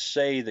that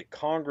say that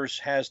Congress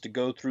has to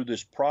go through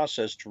this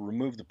process to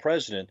remove the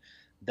president,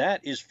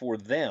 that is for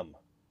them.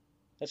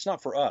 That's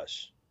not for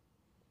us.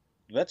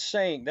 That's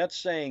saying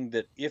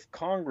that if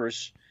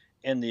Congress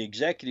and the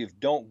executive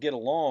don't get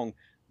along,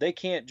 they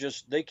can't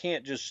just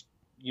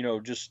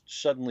just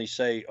suddenly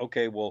say,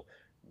 okay, well,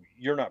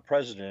 you're not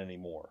president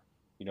anymore.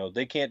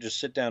 They can't just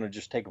sit down and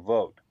just take a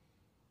vote.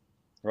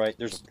 Right?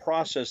 There's a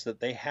process that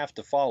they have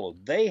to follow.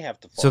 They have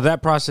to follow. So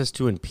that process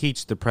to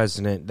impeach the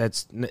president,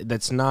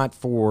 that's not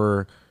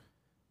for,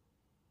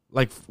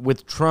 like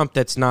with Trump,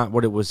 that's not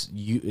what it was.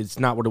 It's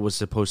not what it was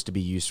supposed to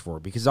be used for,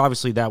 because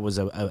obviously that was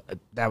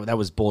that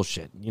was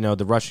bullshit.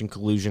 The Russian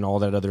collusion, all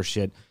that other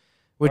shit,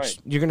 which Right.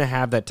 you're gonna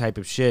have that type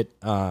of shit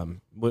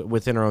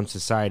within our own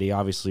society.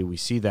 Obviously, we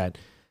see that,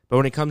 but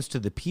when it comes to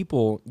the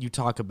people, you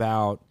talk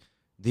about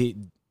the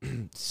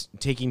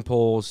taking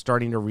polls,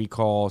 starting to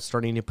recall,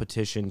 starting a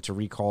petition to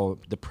recall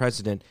the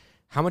president.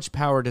 How much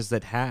power does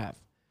that have?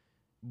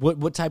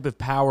 What type of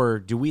power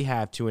do we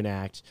have to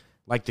enact,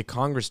 like the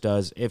Congress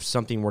does, if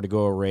something were to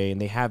go awry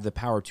and they have the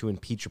power to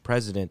impeach a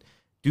president?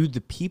 Do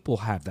the people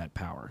have that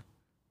power?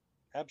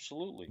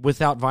 Absolutely.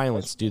 Without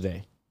violence, do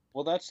they?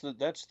 Well, that's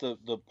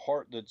the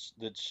part that's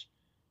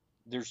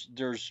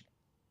there's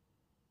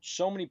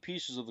so many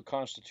pieces of the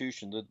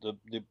Constitution.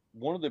 The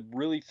one of the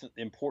really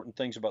important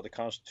things about the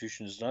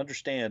Constitution is to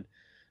understand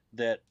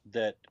that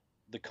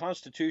the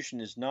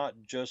Constitution is not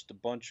just a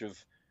bunch of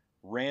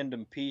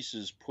random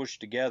pieces pushed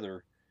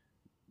together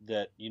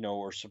that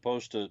are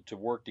supposed to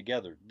work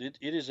together. It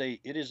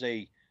is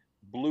a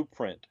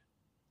blueprint.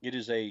 It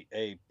is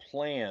a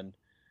plan.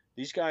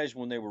 These guys,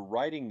 when they were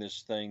writing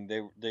this thing,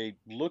 they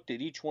looked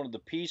at each one of the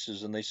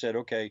pieces and they said,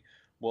 okay,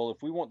 well,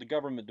 if we want the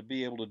government to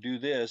be able to do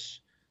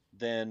this,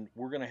 then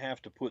we're going to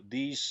have to put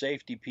these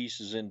safety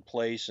pieces in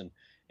place,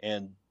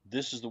 and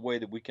this is the way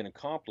that we can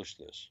accomplish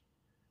this.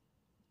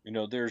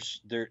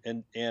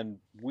 And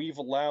we've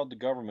allowed the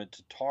government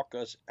to talk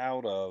us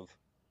out of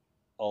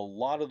a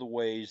lot of the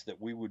ways that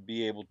we would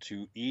be able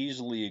to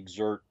easily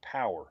exert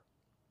power.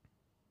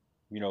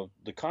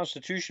 The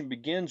Constitution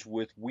begins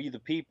with "we the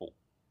people."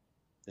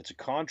 It's a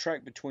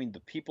contract between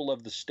the people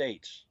of the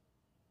states.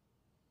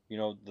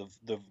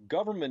 The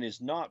government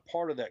is not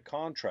part of that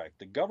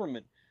contract.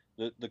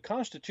 The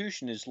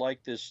Constitution is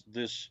like this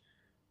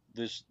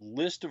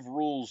list of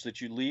rules that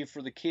you leave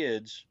for the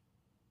kids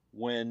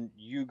when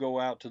you go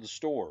out to the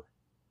store.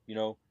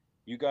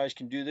 You guys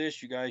can do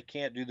this, you guys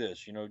can't do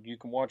this. You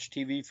can watch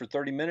TV for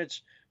 30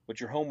 minutes, but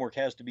your homework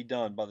has to be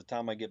done by the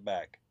time I get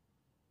back.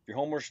 If your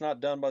homework's not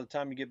done by the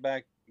time I get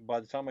back,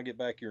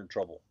 you're in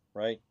trouble,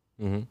 right?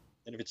 Mm-hmm.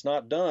 And if it's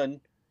not done,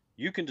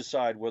 you can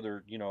decide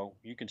whether,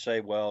 you can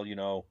say, well,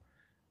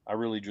 I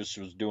really just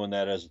was doing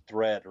that as a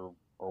threat or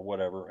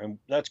whatever. And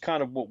that's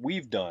kind of what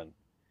we've done.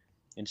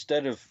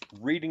 Instead of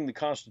reading the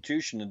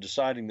Constitution and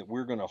deciding that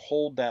we're going to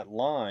hold that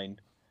line,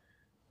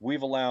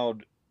 we've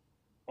allowed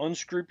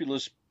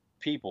unscrupulous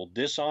people,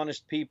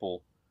 dishonest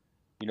people,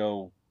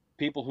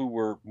 people who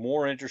were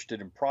more interested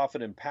in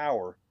profit and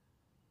power,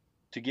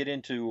 to get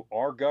into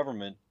our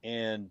government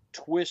and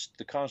twist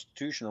the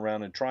Constitution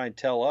around and try and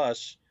tell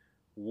us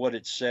what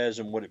it says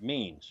and what it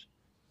means.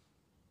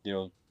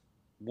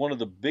 One of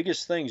the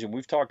biggest things, and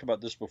we've talked about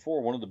this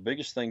before, one of the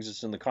biggest things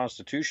that's in the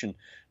Constitution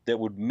that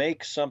would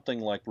make something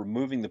like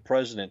removing the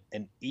president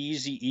an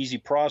easy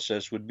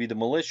process would be the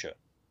militia.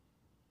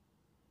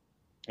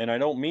 And I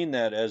don't mean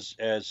that as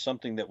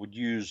something that would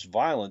use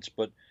violence,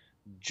 but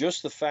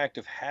just the fact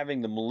of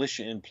having the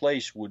militia in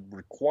place would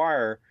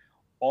require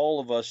all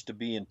of us to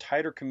be in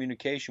tighter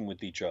communication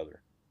with each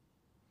other.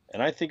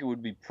 And I think it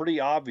would be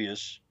pretty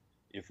obvious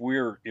if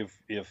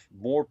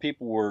more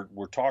people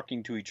were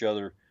talking to each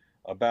other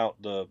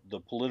about the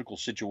political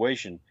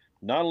situation.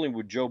 Not only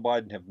would Joe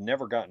Biden have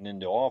never gotten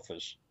into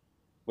office,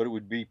 but it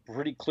would be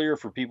pretty clear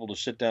for people to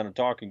sit down and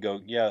talk and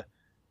go, yeah,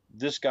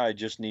 this guy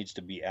just needs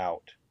to be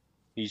out.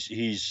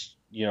 He's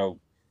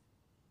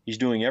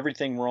doing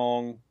everything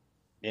wrong,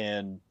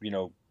 and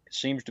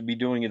seems to be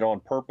doing it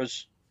on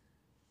purpose,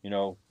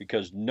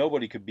 because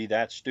nobody could be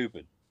that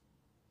stupid.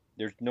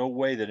 There's no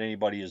way that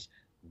anybody is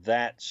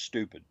that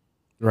stupid,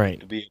 right,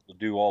 to be able to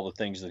do all the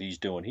things that he's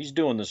doing. He's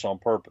doing this on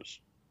purpose.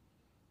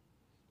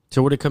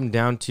 So would it come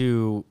down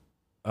to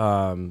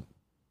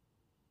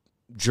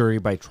jury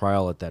by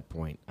trial at that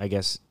point? I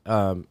guess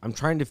I'm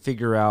trying to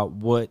figure out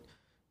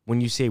when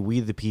you say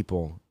 "we the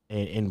people"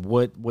 and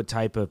what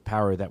type of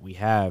power that we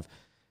have,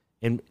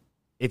 and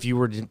if you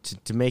were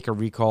to make a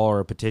recall or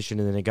a petition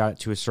and then it got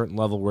to a certain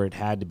level where it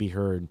had to be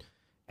heard,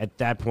 at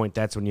that point,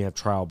 that's when you have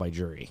trial by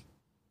jury.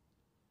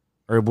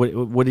 or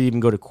would it even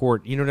go to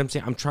court? You know what I'm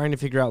saying? I'm trying to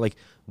figure out, like,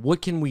 what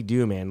can we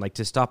do, man, like,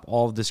 to stop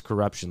all of this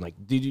corruption? Like,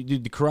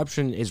 the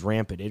corruption is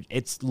rampant.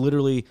 It's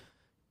literally,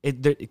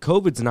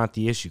 COVID's not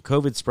the issue.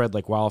 COVID spread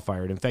like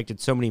wildfire. It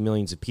infected so many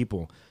millions of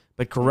people.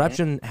 But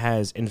corruption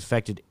has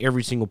infected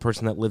every single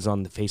person that lives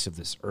on the face of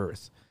this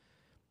earth.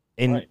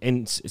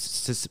 And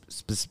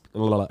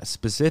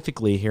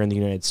specifically here in the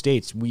United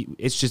States,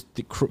 it's just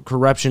the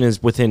corruption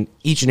is within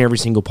each and every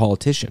single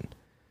politician.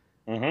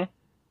 No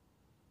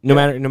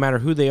matter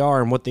who they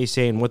are and what they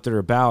say and what they're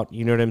about,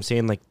 you know what I'm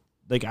saying? Like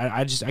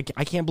I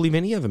can't believe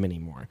any of them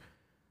anymore.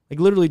 Like,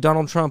 literally,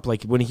 Donald Trump,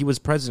 like, when he was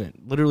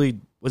president, literally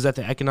was at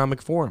the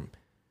Economic Forum,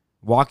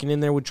 walking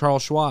in there with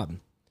Charles Schwab.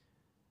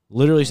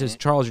 Literally says,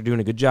 Charles, you're doing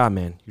a good job,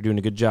 man. You're doing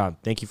a good job.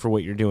 Thank you for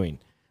what you're doing.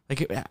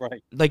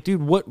 Like,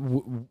 dude,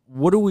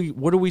 what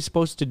are we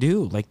supposed to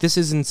do? Like, this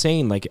is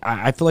insane. Like,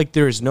 I feel like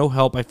there is no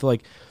help. I feel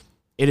like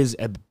it is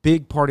a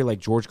big party, like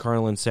George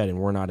Carlin said, and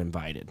we're not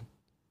invited.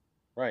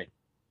 Right.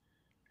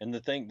 And the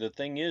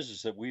thing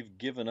is that we've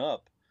given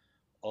up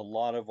a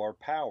lot of our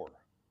power,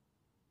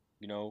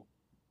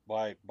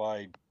 by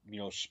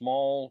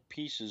small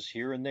pieces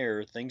here and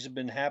there. Things have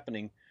been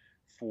happening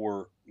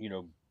for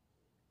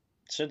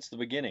since the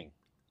beginning.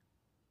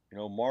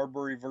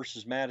 Marbury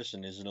versus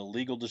Madison is an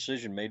illegal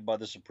decision made by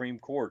the Supreme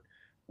Court,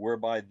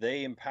 whereby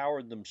they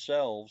empowered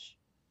themselves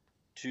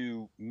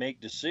to make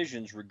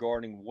decisions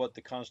regarding what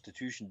the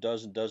Constitution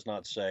does and does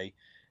not say,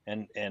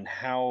 and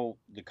how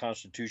the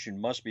Constitution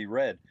must be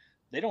read.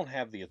 They don't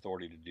have the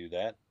authority to do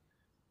that.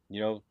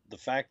 The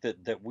fact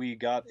that we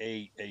got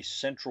a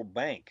central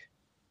bank,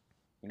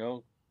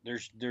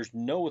 there's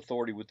no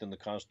authority within the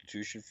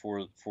Constitution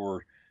for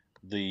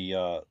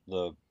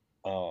the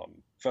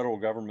federal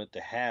government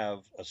to have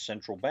a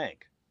central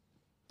bank.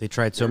 They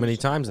tried so many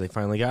times, they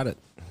finally got it.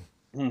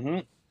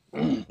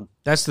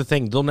 That's the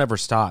thing. They'll never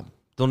stop.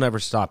 They'll never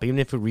stop. Even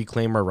if we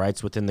reclaim our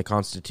rights within the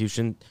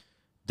Constitution,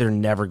 they're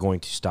never going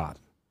to stop,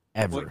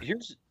 ever. Well,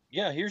 here's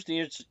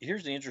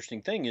the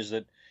interesting thing is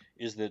that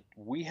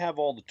we have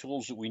all the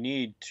tools that we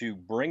need to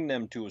bring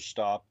them to a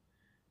stop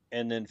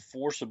and then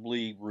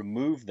forcibly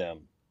remove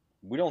them.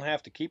 We don't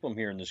have to keep them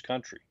here in this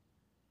country.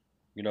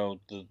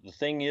 The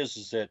thing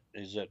is that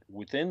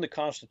within the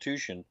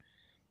Constitution,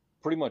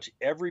 pretty much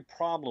every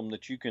problem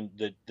that you can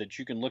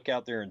look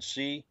out there and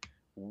see,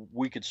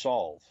 we could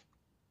solve.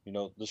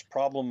 This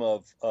problem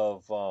of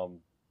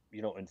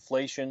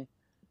inflation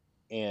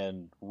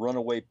and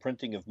runaway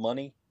printing of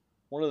money.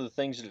 One of the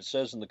things that it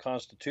says in the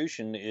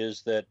Constitution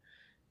is that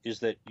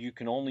you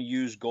can only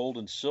use gold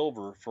and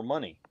silver for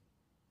money.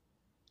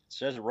 It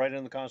says it right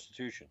in the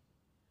Constitution.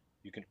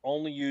 You can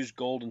only use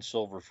gold and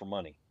silver for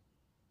money.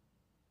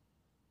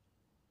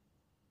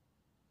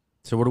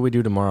 So what do we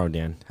do tomorrow,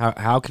 Dan?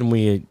 How can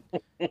we?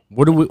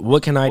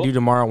 What can I do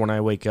tomorrow when I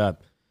wake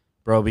up,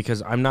 bro?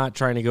 Because I'm not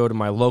trying to go to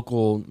my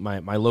local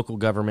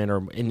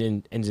government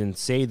and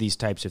say these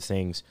types of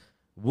things.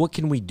 What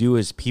can we do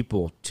as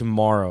people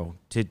tomorrow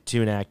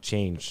to enact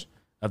change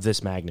of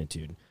this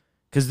magnitude?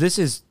 Because this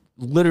is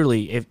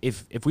literally,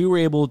 if we were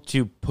able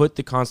to put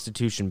the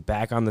Constitution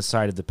back on the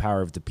side of the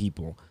power of the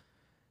people,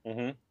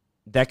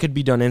 that could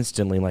be done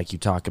instantly, like you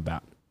talk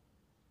about.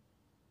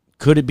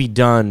 Could it be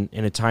done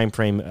in a time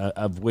frame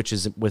of which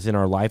is within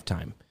our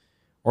lifetime,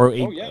 or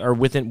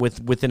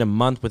within a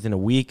month, within a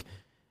week,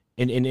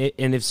 and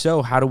if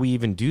so, how do we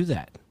even do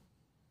that?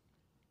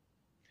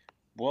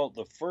 Well,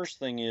 the first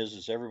thing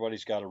is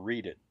everybody's got to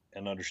read it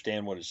and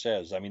understand what it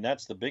says. I mean,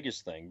 that's the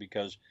biggest thing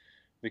because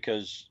I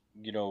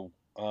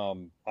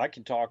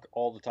can talk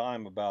all the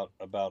time about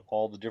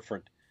all the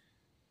different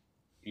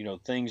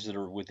things that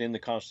are within the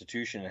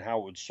Constitution and how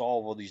it would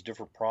solve all these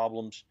different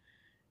problems.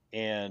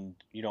 And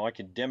I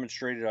can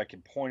demonstrate it, I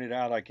can point it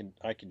out, I can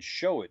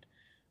show it.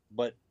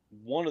 But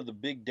one of the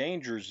big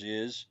dangers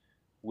is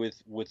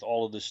with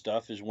all of this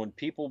stuff is when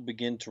people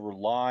begin to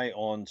rely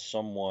on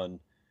someone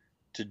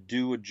to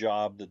do a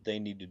job that they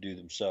need to do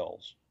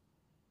themselves,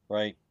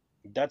 right?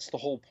 That's the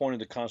whole point of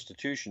the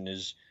Constitution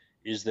is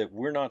that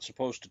we're not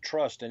supposed to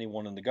trust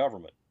anyone in the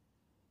government.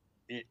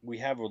 We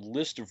have a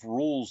list of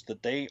rules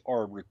that they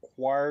are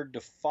required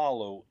to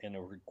follow and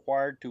are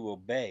required to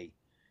obey.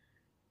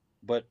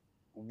 But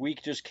we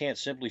just can't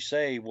simply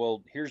say,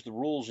 well, here's the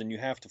rules and you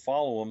have to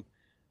follow them.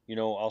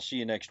 I'll see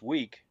you next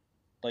week.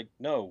 Like,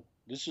 no,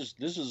 this is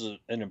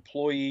an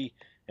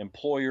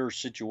employee-employer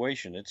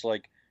situation. It's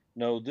like,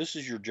 no, this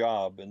is your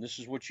job and this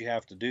is what you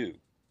have to do.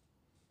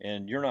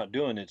 And you're not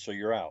doing it, so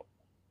you're out.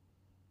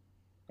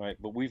 Right?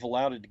 But we've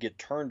allowed it to get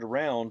turned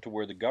around to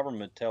where the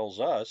government tells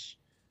us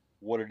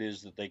what it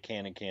is that they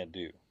can and can't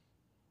do.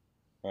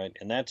 Right?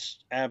 And that's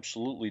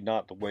absolutely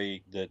not the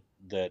way that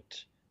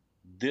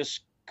this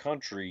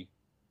country,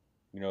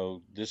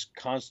 this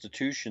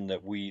Constitution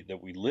that we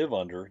live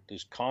under,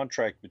 this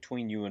contract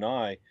between you and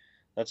I,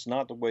 that's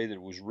not the way that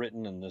it was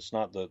written, and that's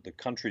not the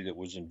country that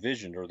was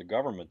envisioned or the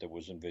government that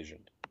was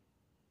envisioned.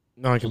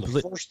 No, So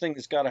the first thing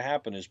that's got to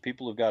happen is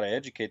people have got to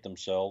educate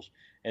themselves,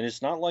 and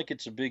it's not like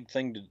it's a big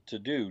thing to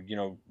do.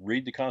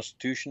 Read the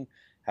Constitution,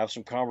 have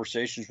some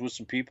conversations with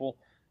some people,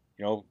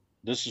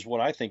 this is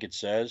what I think it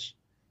says.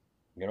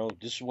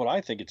 This is what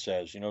I think it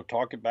says.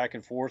 Talk it back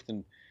and forth,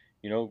 and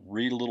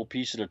read a little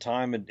piece at a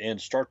time,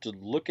 and start to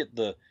look at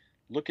the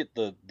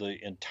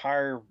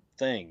entire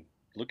thing.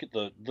 Look at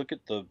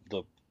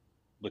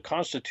the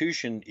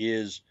Constitution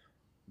is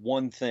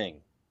one thing,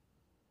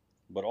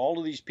 but all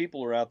of these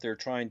people are out there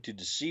trying to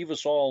deceive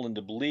us all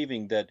into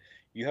believing that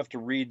you have to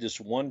read this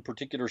one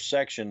particular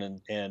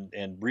section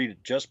and read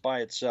it just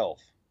by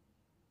itself.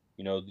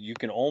 You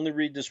can only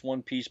read this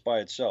one piece by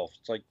itself.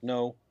 It's like,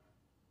 no,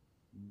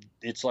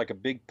 it's like a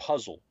big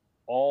puzzle.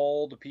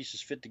 All the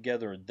pieces fit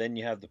together, and then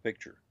you have the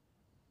picture.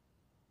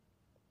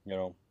 You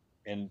know,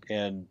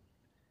 and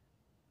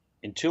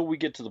until we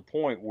get to the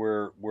point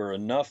where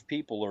enough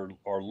people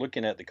are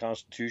looking at the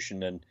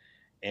Constitution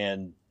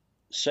and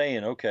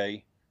saying,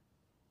 okay,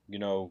 you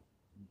know,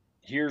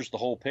 here's the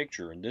whole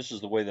picture, and this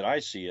is the way that I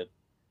see it,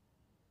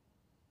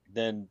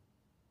 then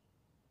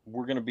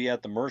we're going to be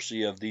at the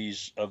mercy of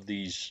these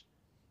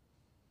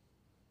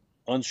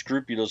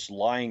unscrupulous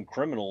lying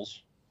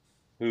criminals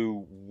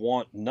who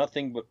want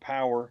nothing but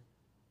power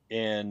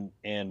and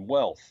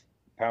wealth,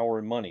 power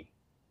and money.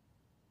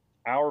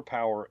 Our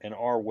power and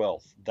our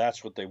wealth.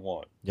 That's what they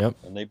want. Yep.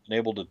 And they've been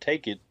able to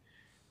take it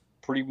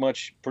pretty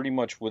much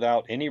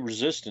without any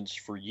resistance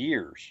for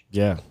years.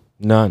 Yeah.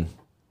 None.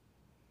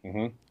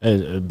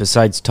 Mm-hmm.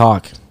 Besides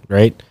talk,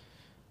 right?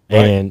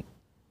 Right. And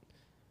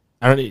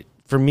I don't.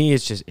 For me,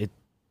 it's just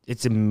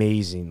it's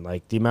amazing.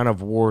 Like the amount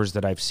of wars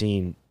that I've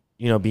seen.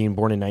 Being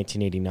born in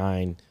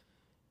 1989.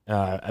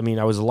 I mean,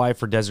 I was alive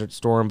for Desert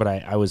Storm, but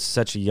I was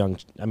such a young.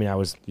 I mean, I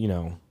was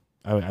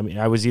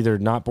I was either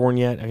not born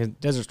yet.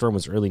 Desert Storm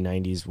was early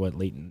 90s,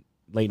 late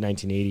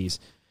 1980s.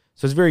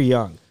 So it's very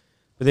young.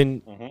 But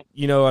then,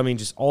 I mean,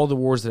 just all the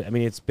wars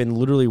it's been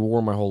literally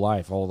war my whole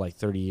life, all like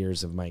 30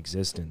 years of my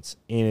existence.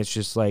 And it's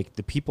just like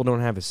the people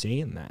don't have a say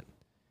in that.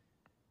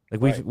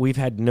 Like we've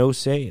had no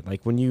say.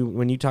 Like when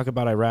you talk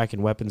about Iraq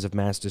and weapons of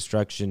mass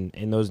destruction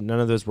and none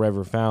of those were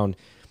ever found,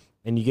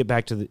 and you get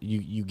back to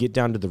you get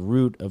down to the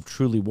root of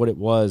truly what it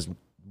was,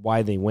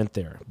 why they went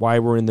there, why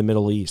we're in the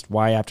Middle East,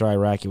 why after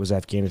Iraq it was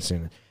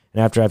Afghanistan,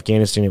 and after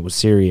Afghanistan it was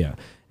Syria,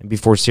 and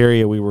before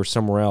Syria we were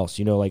somewhere else.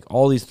 Like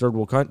all these third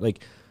world countries,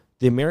 like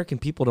the American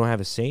people don't have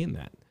a say in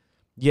that.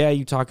 Yeah,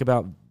 you talk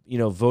about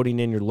voting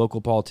in your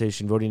local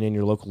politician, voting in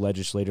your local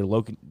legislator,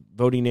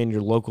 voting in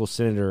your local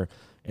senator,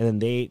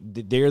 and then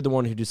they're the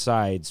one who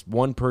decides.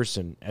 One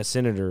person, a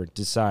senator,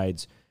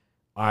 decides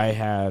I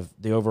have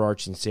the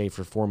overarching say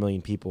for 4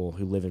 million people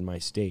who live in my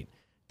state.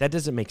 That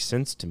doesn't make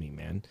sense to me,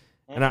 man.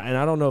 And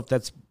I don't know if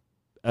that's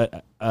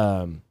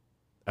a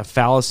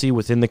fallacy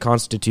within the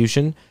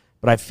Constitution,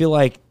 but I feel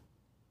like,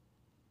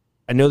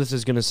 I know this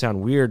is going to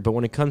sound weird, but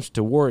when it comes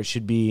to war, it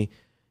should be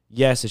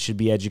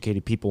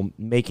educated people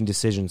making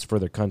decisions for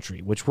their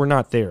country, which we're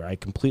not there. I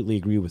completely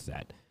agree with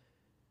that.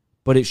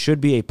 But it should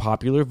be a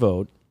popular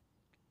vote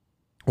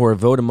or a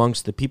vote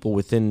amongst the people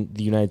within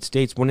the United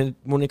States when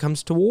it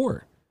comes to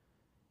war.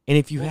 And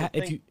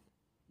the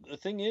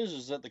thing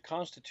is that the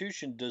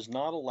Constitution does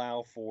not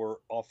allow for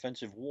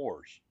offensive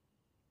wars.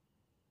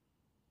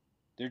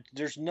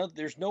 There's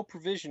no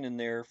provision in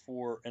there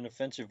for an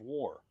offensive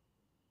war.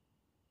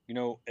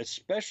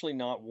 Especially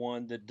not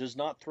one that does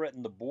not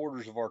threaten the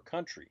borders of our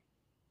country,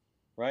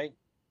 right?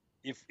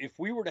 If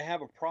we were to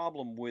have a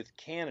problem with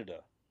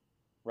Canada,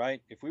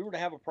 right? If we were to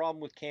have a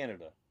problem with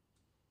Canada,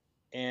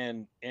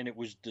 and it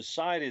was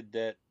decided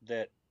that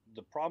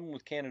the problem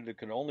with Canada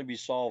could only be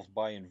solved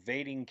by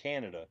invading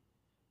Canada,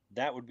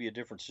 that would be a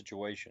different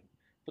situation.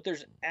 But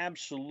there's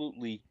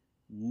absolutely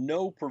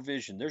no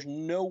provision. There's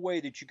no way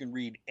that you can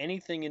read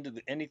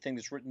anything anything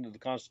that's written into the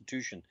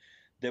Constitution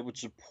that would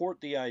support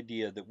the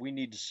idea that we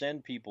need to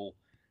send people,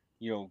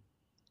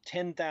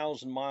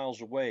 10,000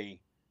 miles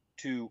away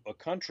to a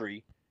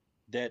country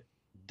that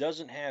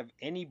doesn't have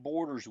any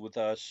borders with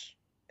us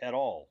at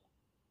all.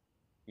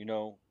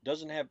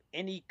 Doesn't have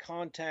any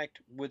contact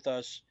with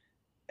us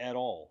at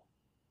all.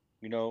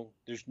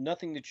 There's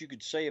nothing that you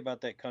could say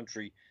about that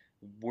country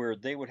where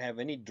they would have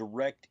any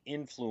direct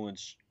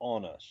influence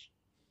on us.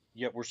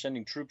 Yet we're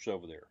sending troops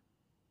over there.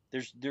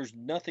 There's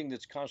nothing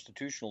that's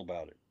constitutional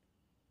about it,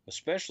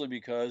 especially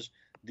because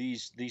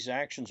these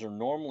actions are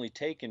normally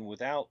taken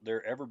without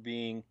there ever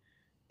being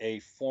a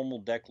formal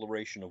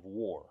declaration of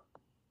war.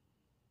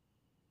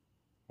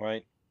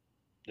 Right?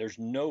 There's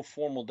no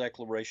formal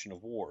declaration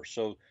of war.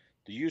 So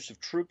the use of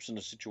troops in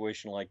a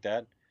situation like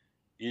that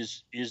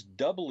is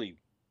doubly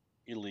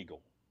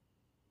illegal.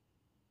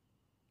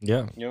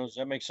 Yeah. Does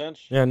that make sense?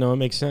 Yeah, no, it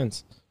makes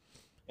sense.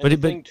 And the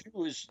thing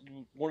too is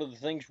one of the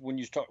things when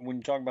you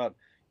talk about,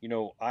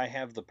 I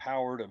have the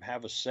power to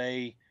have a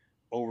say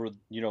over,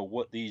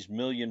 what these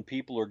million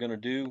people are going to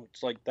do.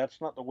 It's like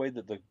that's not the way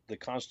that the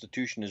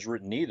Constitution is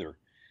written either.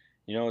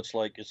 It's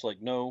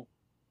like no,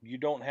 you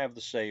don't have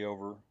the say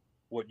over.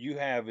 What you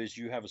have is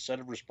you have a set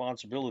of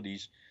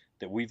responsibilities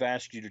that we've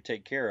asked you to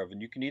take care of,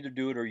 and you can either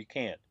do it or you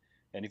can't.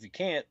 And if you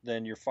can't,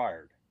 then you're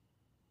fired.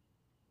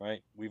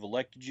 Right? We've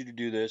elected you to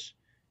do this.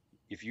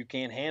 If you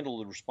can't handle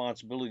the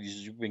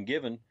responsibilities you've been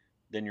given,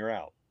 then you're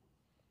out.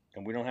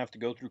 And we don't have to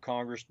go through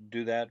Congress to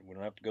do that. We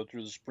don't have to go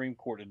through the Supreme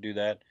Court to do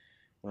that.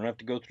 We don't have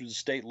to go through the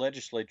state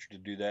legislature to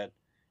do that.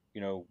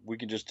 We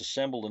can just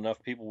assemble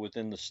enough people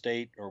within the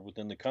state or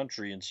within the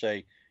country and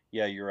say,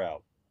 yeah, you're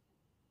out.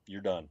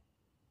 You're done.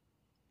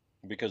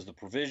 Because the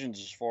provisions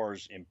as far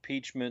as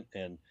impeachment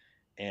and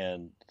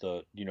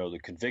the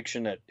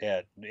conviction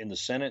at in the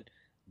Senate,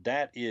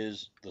 that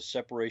is the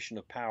separation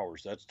of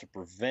powers. That's to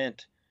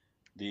prevent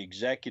the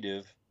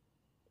executive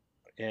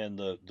and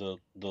the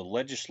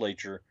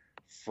legislature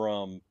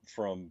from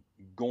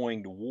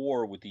going to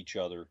war with each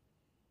other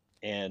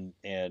and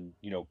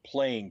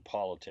playing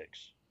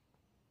politics.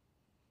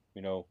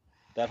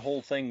 That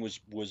whole thing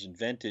was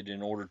invented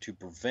in order to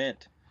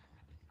prevent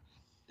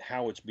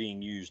how it's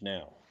being used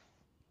now.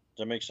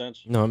 Does that make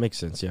sense? No, it makes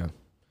sense. Yeah.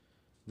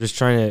 Just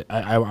trying to,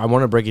 I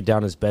want to break it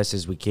down as best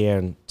as we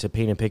can to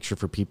paint a picture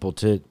for people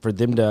for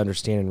them to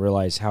understand and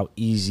realize how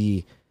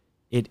easy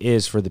it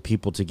is for the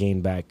people to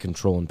gain back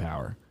control and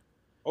power.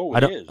 Oh,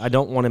 it is. I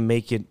don't want to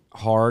make it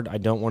hard. I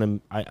don't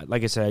want to,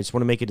 like I said, I just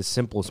want to make it as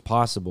simple as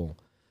possible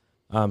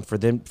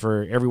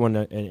for everyone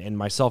and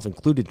myself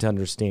included to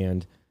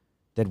understand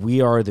that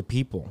we are the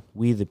people,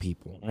 we the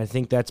people. And I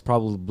think that's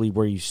probably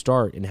where you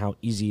start and how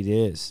easy it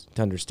is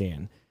to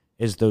understand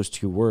is those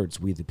two words,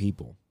 we the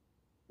people.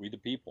 We the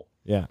people.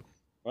 Yeah.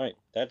 Right.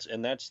 That's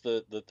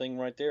the thing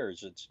right there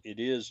is it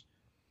is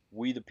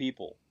we the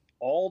people.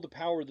 All the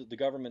power that the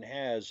government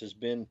has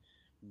been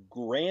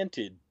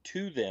granted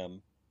to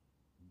them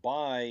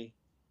by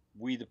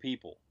we the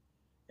people.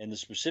 And the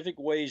specific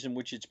ways in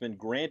which it's been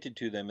granted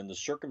to them and the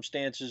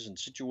circumstances and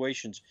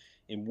situations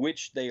in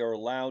which they are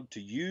allowed to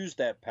use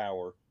that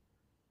power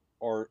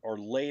are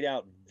laid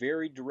out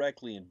very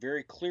directly and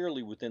very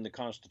clearly within the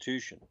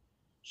Constitution.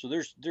 So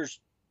there's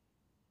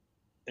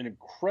an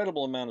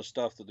incredible amount of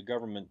stuff that the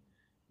government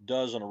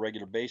does on a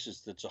regular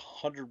basis that's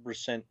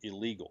 100%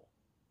 illegal.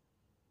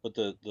 But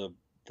the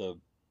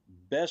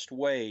best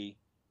way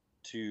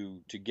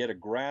to get a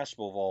grasp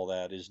of all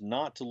that is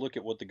not to look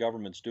at what the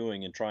government's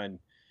doing and try and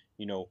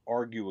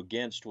argue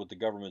against what the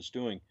government's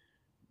doing.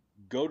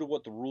 Go to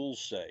what the rules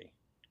say.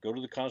 Go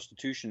to the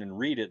Constitution and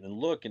read it and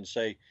look and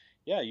say,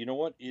 yeah, you know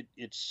what?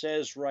 It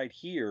says right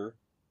here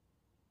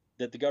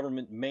that the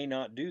government may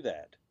not do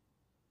that.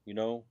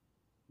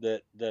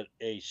 That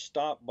a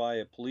stop by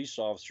a police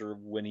officer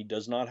when he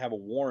does not have a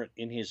warrant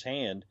in his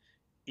hand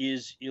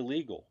is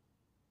illegal.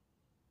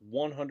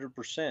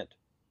 100%.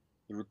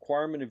 The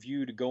requirement of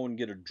you to go and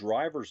get a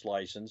driver's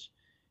license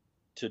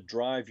to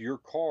drive your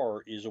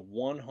car is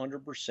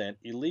 100%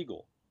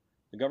 illegal.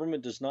 The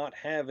government does not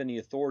have any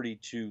authority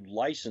to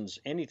license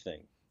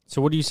anything.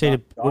 So what do you say to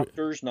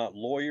doctors, not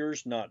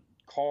lawyers, not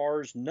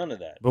cars, none of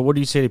that. But what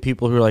do you say to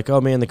people who are like,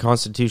 "Oh man, the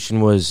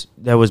Constitution was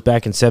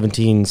back in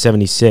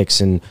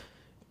 1776 and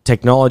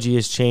technology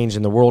has changed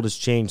and the world has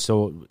changed,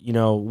 so,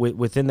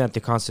 within that the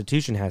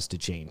Constitution has to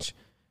change."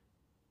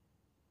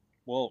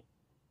 Well,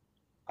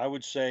 I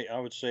would say,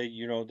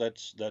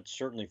 that's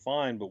certainly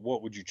fine, but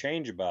what would you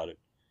change about it?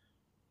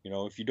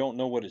 If you don't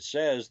know what it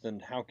says, then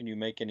how can you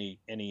make any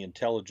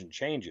intelligent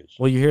changes?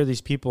 Well, you hear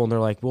these people and they're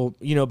like, well,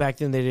 back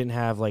then they didn't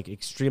have like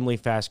extremely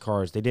fast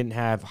cars. They didn't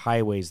have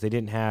highways. They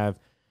didn't have,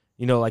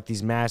 like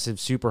these massive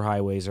super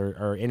highways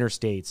or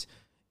interstates.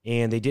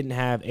 And they didn't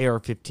have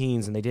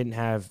AR-15s and they didn't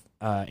have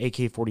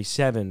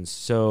AK-47s.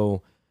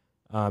 So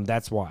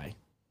that's why.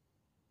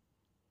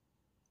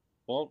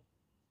 Well,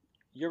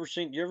 you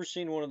ever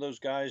seen one of those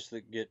guys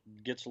that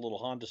gets a little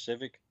Honda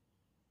Civic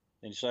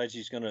and decides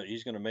he's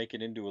gonna make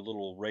it into a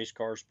little race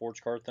car, sports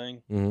car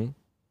thing? Mm-hmm.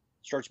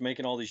 Starts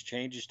making all these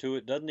changes to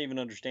it. Doesn't even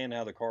understand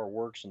how the car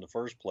works in the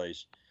first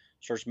place.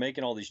 Starts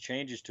making all these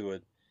changes to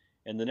it,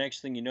 and the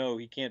next thing you know,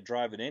 he can't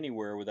drive it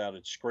anywhere without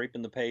it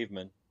scraping the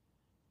pavement.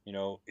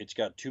 It's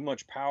got too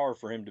much power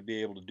for him to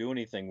be able to do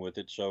anything with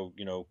it. So,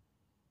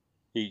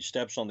 he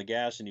steps on the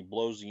gas and he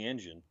blows the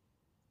engine,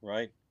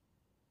 right?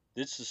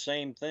 It's the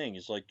same thing.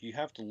 It's like you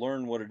have to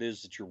learn what it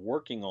is that you're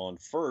working on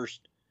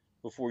first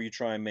before you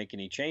try and make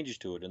any changes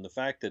to it. And the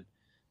fact that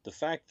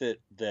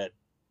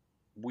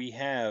we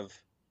have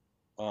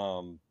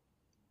AR-15s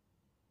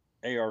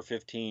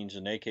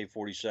and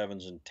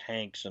AK-47s and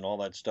tanks and all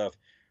that stuff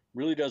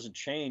really doesn't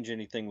change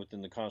anything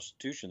within the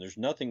Constitution. There's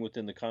nothing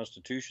within the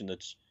Constitution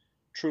that's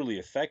truly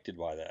affected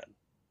by that.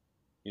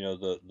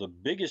 The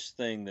biggest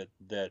thing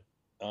that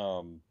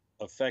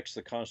affects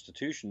the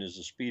Constitution is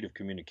the speed of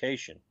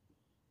communication.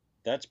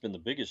 That's been the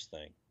biggest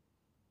thing.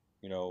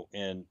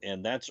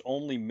 And that's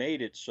only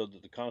made it so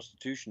that the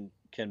Constitution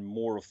can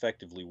more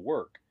effectively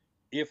work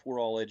if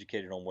we're all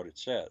educated on what it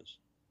says.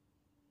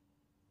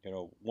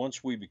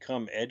 Once we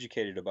become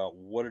educated about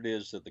what it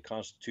is that the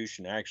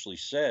Constitution actually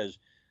says,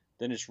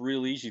 then it's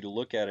real easy to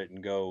look at it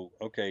and go,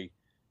 okay,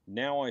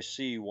 now I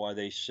see why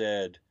they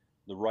said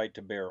the right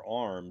to bear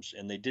arms,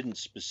 and they didn't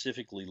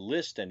specifically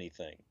list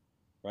anything,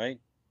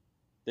 right?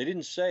 They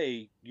didn't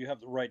say you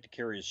have the right to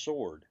carry a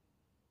sword.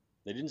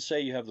 They didn't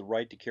say you have the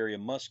right to carry a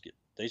musket.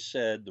 They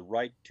said the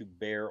right to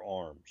bear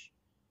arms,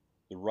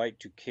 the right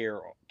to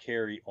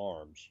carry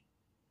arms,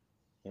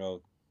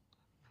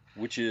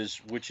 which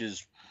is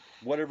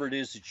whatever it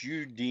is that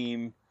you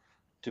deem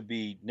to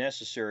be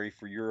necessary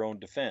for your own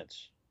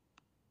defense.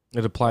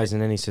 It applies Right.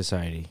 in any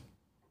society.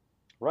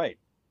 Right.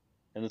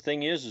 And the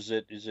thing is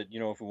that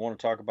if we want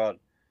to talk about,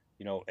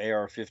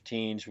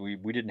 AR-15s, we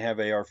didn't have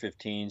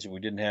AR-15s and we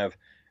didn't have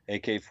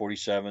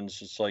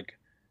AK-47s. It's like,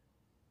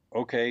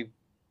 okay,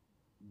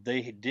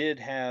 they did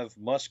have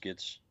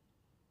muskets,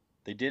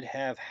 they did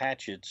have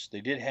hatchets,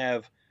 they did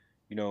have,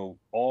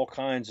 all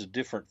kinds of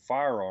different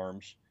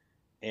firearms,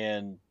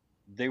 and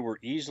they were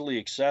easily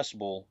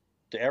accessible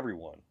to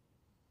everyone.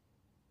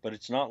 But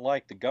it's not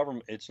like the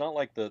government, it's not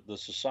like the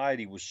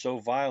society was so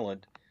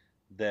violent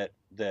that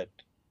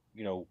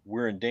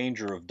we're in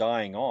danger of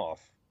dying off.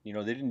 They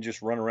didn't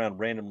just run around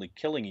randomly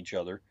killing each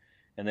other,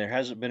 and there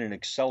hasn't been an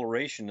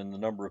acceleration in the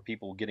number of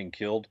people getting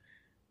killed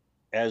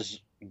as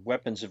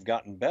weapons have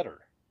gotten better,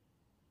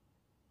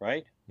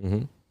 right?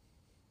 Mm-hmm.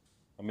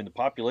 I mean, the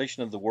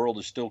population of the world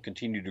has still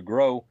continued to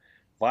grow.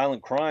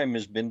 Violent crime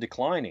has been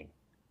declining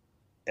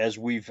as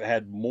we've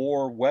had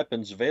more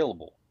weapons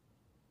available,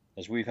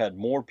 as we've had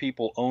more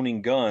people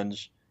owning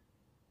guns.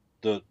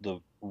 The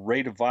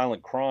rate of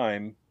violent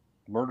crime,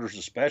 murders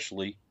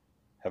especially,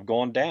 have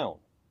gone down.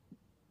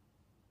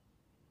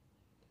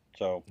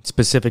 So,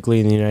 Specifically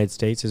in the United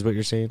States is what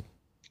you're saying?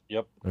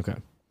 yep. Okay.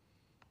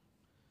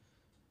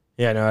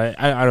 Yeah, no,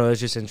 I don't know. It's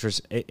just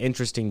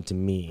interesting to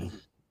me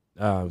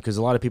because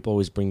a lot of people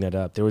always bring that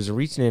up. There was a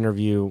recent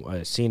interview,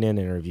 a CNN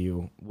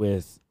interview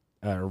with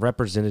a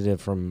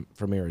representative from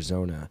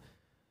Arizona,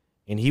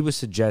 and he was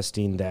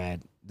suggesting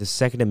that the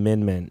Second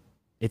Amendment,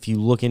 if you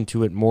look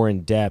into it more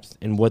in depth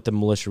and what the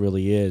militia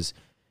really is,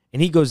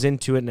 and he goes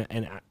into it,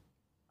 and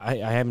I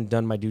haven't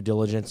done my due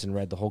diligence and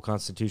read the whole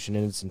Constitution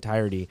in its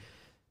entirety,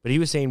 but he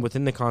was saying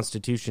within the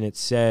Constitution it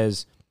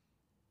says,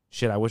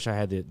 shit, I wish I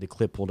had the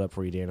clip pulled up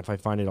for you, Dan. If I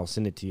find it, I'll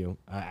send it to you.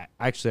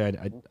 I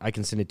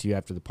can send it to you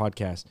after the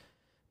podcast.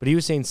 But he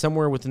was saying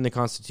somewhere within the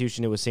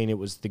Constitution, it was saying it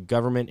was the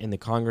government and the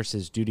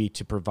Congress's duty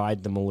to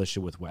provide the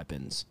militia with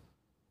weapons.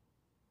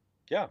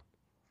 Yeah.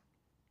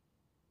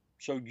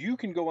 So you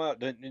can go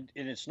out, and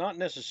it's not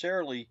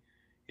necessarily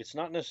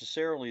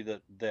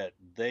that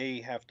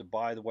they have to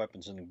buy the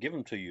weapons and give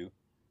them to you,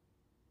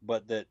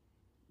 but that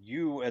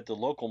you at the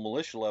local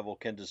militia level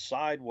can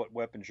decide what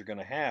weapons you're going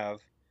to have,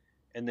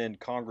 and then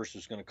Congress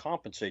is going to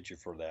compensate you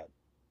for that,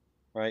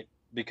 right?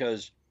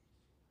 Because,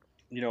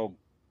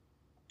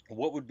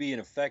 what would be an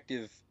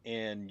effective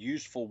and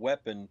useful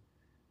weapon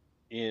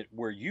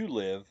where you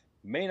live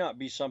may not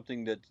be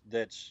something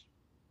that's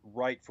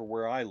right for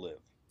where I live.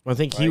 I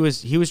think right?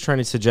 he was trying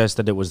to suggest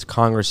that it was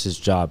Congress's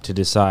job to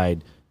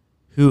decide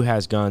who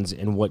has guns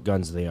and what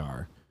guns they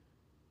are.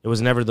 It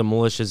was never the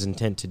militia's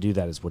intent to do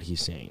that, is what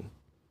he's saying.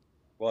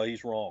 Well,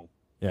 he's wrong.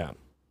 Yeah.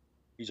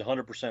 He's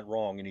 100%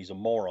 wrong, and he's a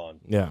moron.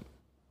 Yeah.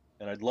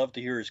 And I'd love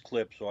to hear his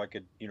clip so I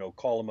could,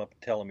 call him up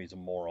and tell him he's a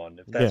moron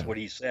if that's what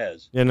he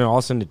says. Yeah, no,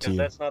 I'll send it to Because you.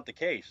 that's not the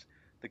case.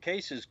 The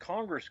case is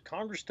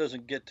Congress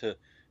doesn't get to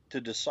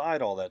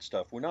decide all that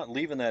stuff. We're not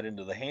leaving that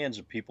into the hands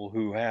of people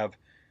who have,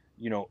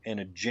 an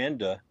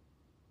agenda.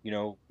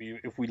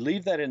 If we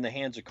leave that in the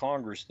hands of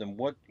Congress, then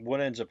what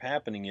ends up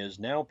happening is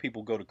now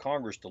people go to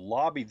Congress to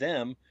lobby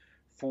them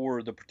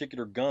for the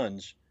particular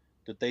guns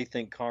that they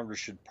think Congress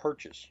should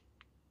purchase,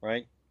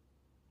 right?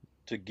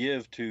 To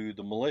give to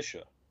the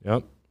militia.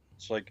 Yep.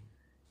 It's like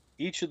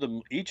each of the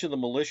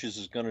militias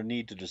is going to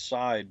need to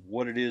decide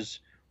what it is,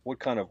 what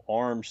kind of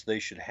arms they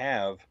should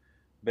have,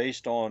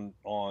 based on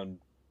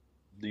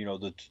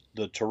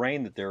the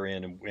terrain that they're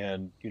in,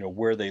 and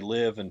where they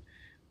live, and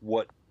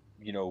what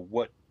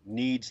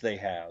needs they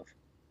have.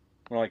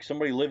 Like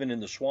somebody living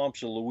in the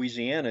swamps of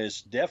Louisiana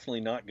is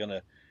definitely not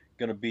going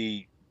to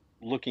be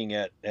looking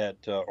at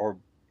or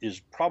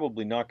is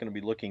probably not going to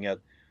be looking at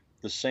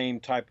the same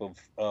type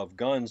of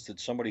guns that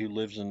somebody who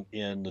lives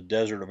in the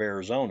desert of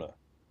Arizona,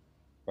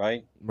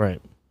 right?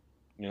 Right.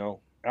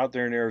 Out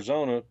there in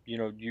Arizona,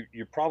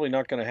 you're probably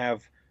not going to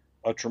have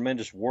a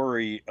tremendous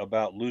worry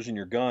about losing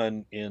your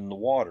gun in the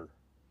water,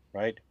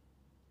 right?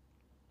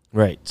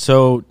 Right.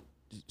 So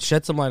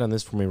shed some light on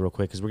this for me real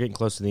quick because we're getting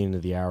close to the end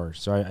of the hour.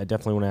 So I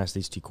definitely want to ask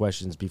these two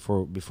questions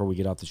before we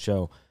get off the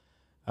show.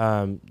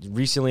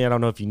 Recently, I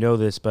don't know if you know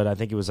this, but I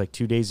think it was like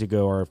 2 days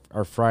ago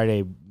or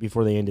Friday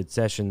before they ended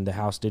session, the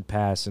House did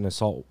pass an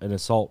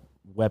assault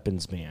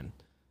weapons ban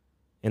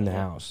in the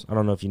House. I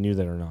don't know if you knew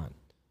that or not.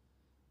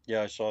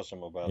 Yeah, I saw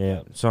some about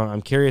Yeah, that. so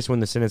I'm curious when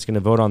the Senate's going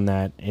to vote on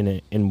that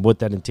and what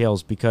that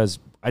entails, because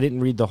I didn't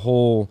read the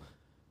whole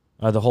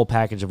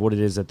package of what it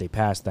is that they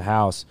passed the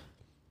House,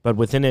 but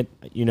within it,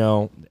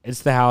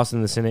 it's the House,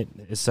 and the Senate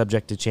is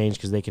subject to change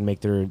because they can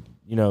make their,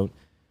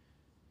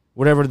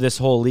 whatever this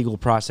whole legal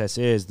process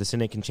is, the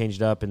Senate can change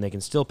it up and they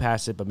can still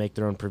pass it but make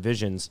their own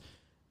provisions.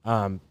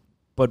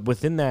 But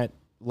within that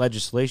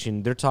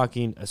legislation, they're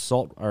talking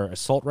assault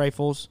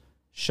rifles,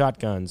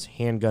 shotguns,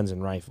 handguns,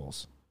 and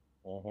rifles.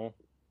 Uh-huh.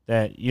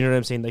 That, you know what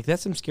I'm saying? Like,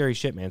 that's some scary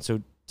shit, man.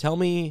 So tell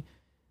me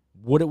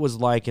what it was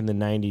like in the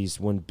 90s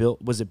when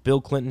was it Bill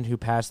Clinton who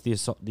passed the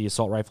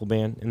assault rifle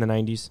ban in the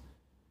 90s?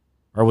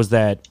 Or was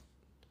that...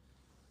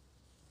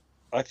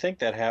 I think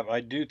that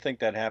I do think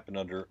that happened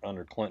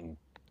under Clinton,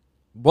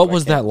 What but I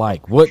was can't that remember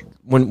like? for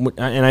sure.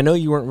 And I know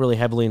you weren't really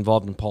heavily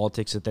involved in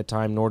politics at that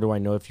time, nor do I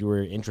know if you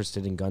were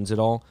interested in guns at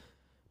all.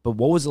 But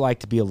what was it like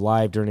to be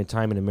alive during a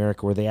time in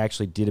America where they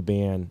actually did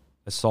ban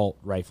assault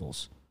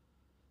rifles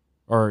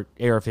or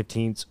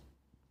AR-15s?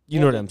 You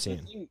know Well, what I'm the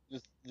saying? thing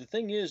the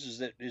thing is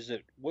that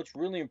what's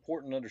really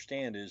important to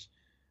understand is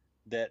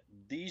that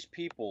these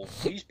people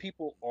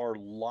are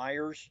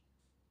liars,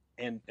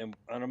 and I'm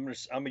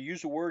gonna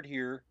use a word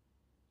here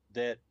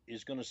that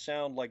is gonna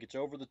sound like it's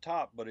over the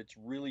top, but it's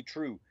really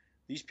true.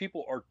 These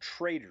people are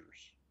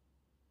traitors.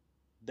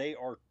 They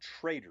are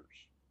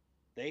traitors.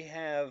 They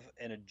have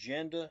an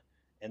agenda,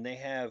 and they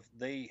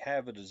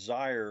have a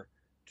desire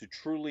to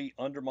truly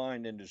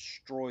undermine and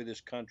destroy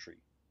this country.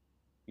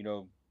 You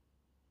know,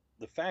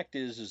 the fact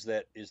is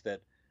that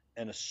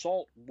an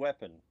assault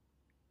weapon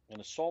an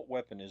assault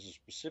weapon is a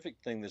specific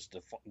thing that's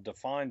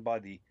defined by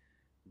the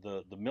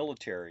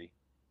military,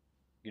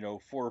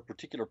 for a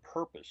particular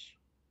purpose,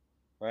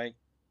 right?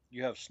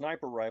 You have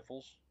sniper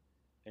rifles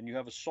and you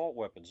have assault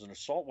weapons. An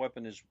assault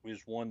weapon is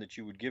one that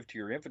you would give to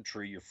your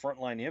infantry, your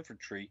frontline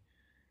infantry,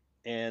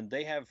 and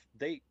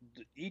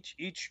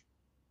each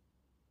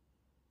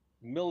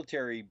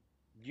military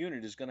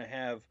unit is going to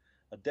have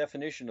a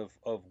definition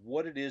of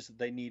what it is that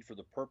they need for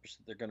the purpose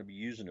that they're going to be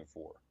using it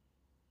for,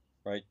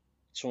 right?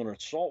 So an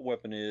assault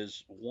weapon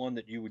is one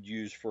that you would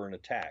use for an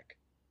attack,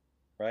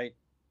 right?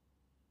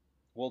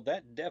 Well,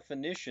 that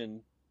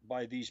definition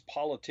by these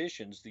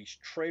politicians, these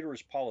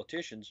traitorous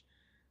politicians,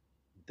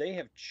 they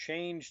have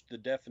changed the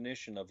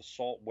definition of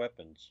assault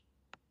weapons,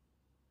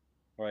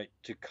 right,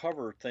 to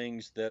cover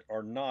things that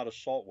are not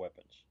assault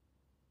weapons.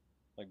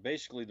 Like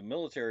basically, the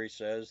military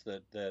says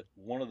that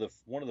one of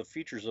the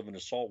features of an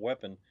assault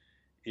weapon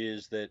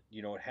is that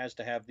it has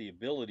to have the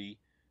ability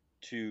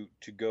to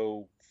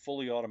go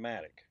fully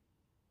automatic,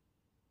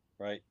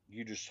 right?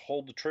 You just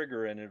hold the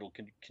trigger and it'll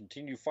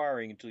continue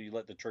firing until you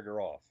let the trigger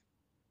off.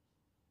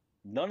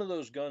 None of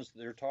those guns that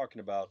they're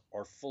talking about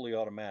are fully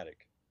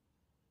automatic.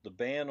 The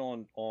ban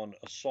on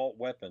assault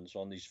weapons,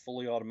 on these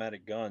fully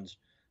automatic guns,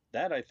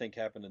 that I think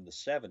happened in the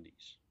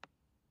 70s.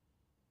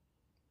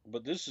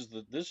 But this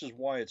is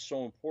why it's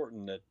so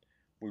important that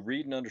we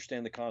read and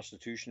understand the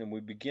Constitution, and we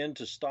begin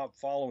to stop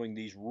following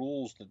these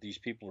rules that these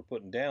people are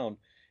putting down,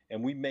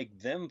 and we make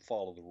them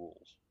follow the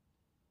rules.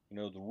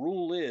 The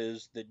rule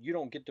is that you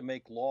don't get to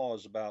make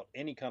laws about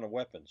any kind of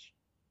weapons.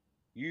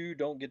 You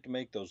don't get to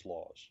make those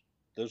laws.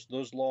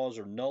 Those laws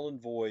are null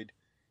and void,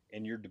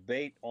 and your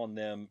debate on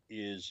them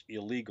is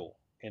illegal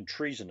and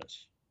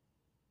treasonous.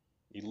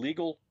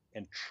 Illegal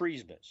and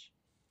treasonous.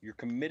 You're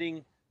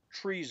committing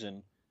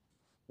treason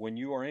when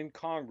you are in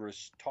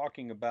Congress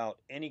talking about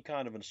any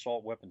kind of an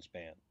assault weapons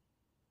ban,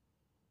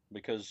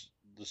 because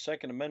the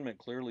Second Amendment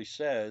clearly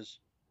says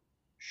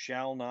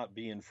shall not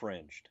be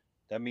infringed.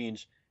 That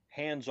means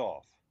hands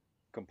off,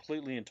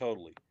 completely and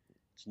totally.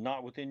 It's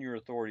not within your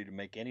authority to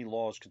make any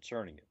laws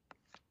concerning it,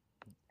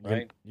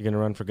 right? You're gonna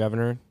run for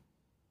governor?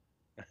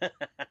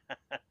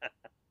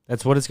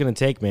 That's what it's gonna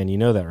take, man. You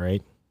know that,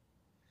 right?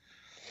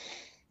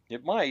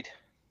 It might,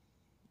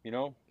 you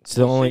know. It's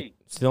the We'll only. see.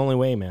 It's the only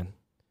way, man.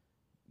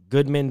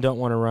 Good men don't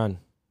want to run.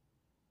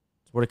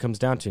 It's what it comes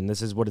down to, and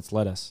this is what it's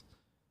led us.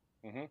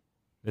 Hmm.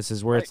 This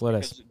is where Right, it's led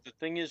us.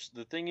 because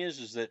the thing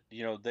is that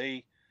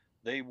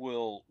they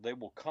will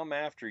come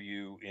after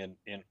you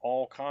in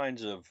all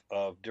kinds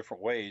of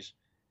different ways,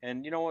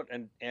 and you know what?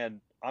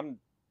 And I'm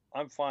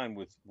fine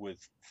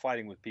with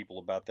fighting with people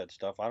about that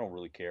stuff. I don't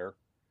really care.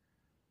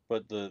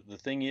 But the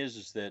thing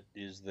is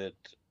that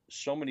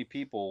so many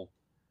people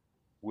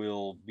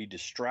will be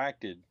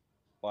distracted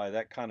by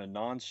that kind of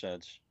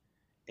nonsense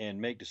and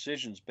make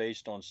decisions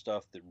based on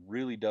stuff that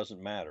really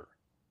doesn't matter.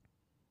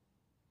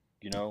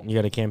 You know? You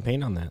got to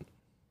campaign on that,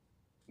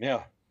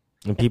 Yeah.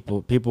 and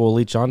people will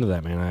leech onto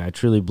that, man. I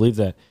truly believe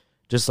that.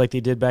 Just like they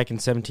did back in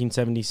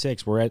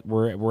 1776, we're at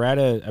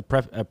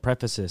a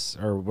prefaces,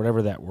 or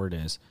whatever that word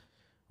is.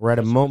 We're at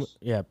a moment,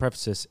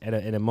 prefaces at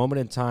a moment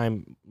in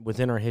time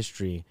within our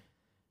history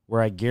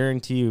where I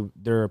guarantee you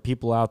there are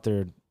people out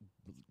there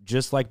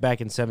just like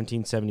back in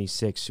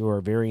 1776 who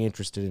are very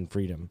interested in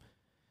freedom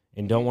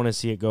and don't want to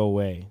see it go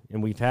away.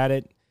 And we've had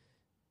it,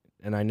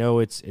 and I know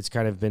it's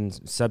kind of been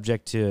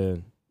subject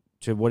to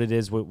what it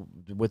is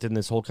within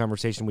this whole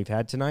conversation we've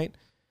had tonight,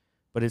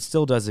 but it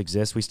still does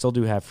exist. We still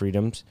do have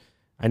freedoms.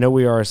 I know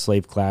we are a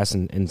slave class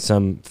in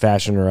some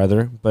fashion or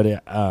other, but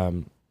I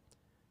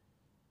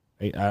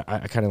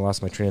kind of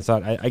lost my train of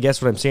thought. I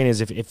guess what I'm saying is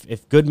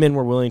if good men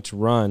were willing to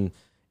run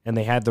and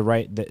they had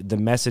the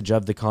message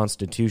of the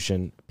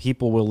Constitution,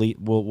 people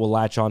will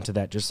latch onto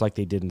that just like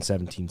they did in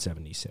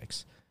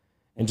 1776.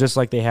 And just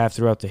like they have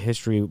throughout the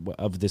history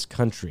of this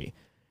country.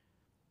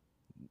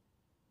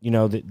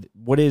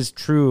 What is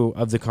true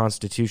of the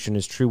Constitution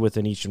is true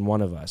within each and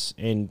one of us.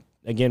 And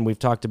again, we've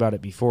talked about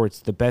it before. It's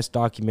the best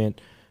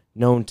document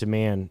known to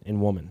man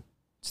and woman.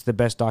 It's the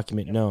best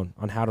document known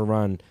on how to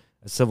run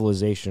a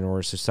civilization or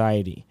a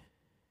society.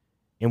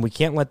 And we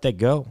can't let that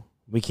go.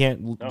 We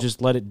can't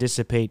just let it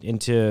dissipate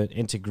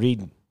into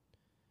greed.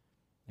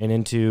 and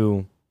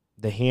into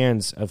the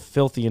hands of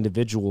filthy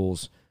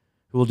individuals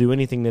who will do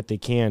anything that they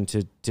can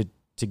to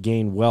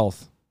gain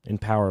wealth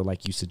and power,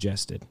 like you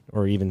suggested,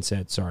 or even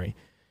said, sorry.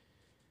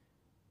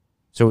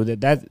 So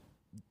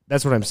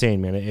that's what I'm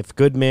saying, man. If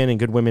good men and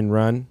good women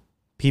run,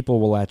 people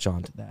will latch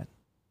on to that.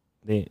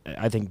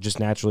 I think just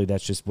naturally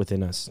that's just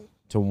within us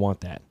to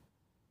want that.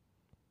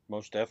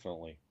 Most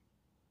definitely.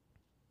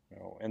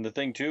 And the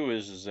thing too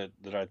is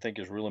that I think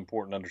is real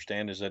important to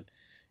understand is that,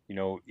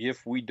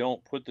 if we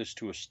don't put this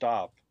to a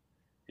stop,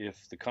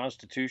 if the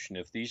Constitution,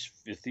 if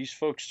these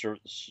folks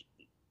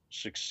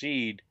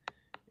succeed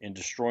in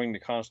destroying the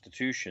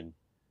Constitution,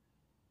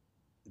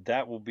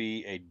 that will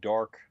be a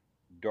dark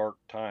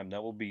time.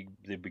 That will be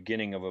the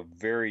beginning of a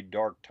very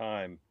dark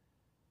time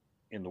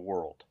in the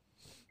world,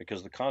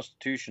 because the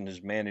Constitution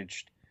is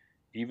managed,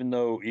 even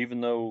though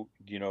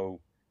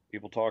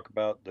people talk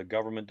about the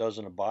government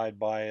doesn't abide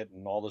by it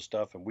and all this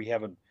stuff, and we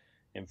haven't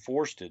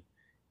enforced it.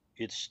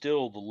 It's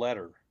still the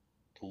letter.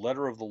 The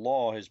letter of the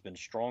law has been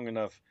strong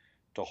enough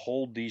to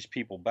hold these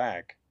people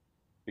back,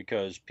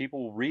 because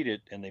people read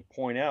it and they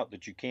point out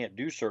that you can't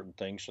do certain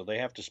things, so they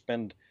have to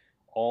spend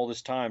all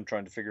this time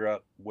trying to figure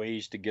out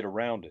ways to get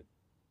around it.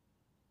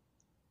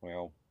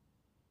 Well,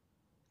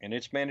 and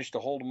it's managed to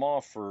hold them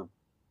off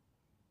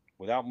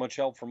without much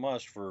help from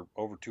us for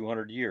over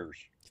 200 years.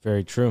 It's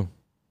very true.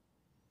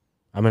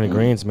 I'm in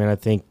agreement, man. I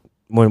think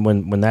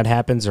when that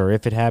happens, or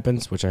if it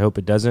happens, which I hope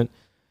it doesn't,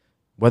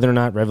 whether or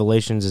not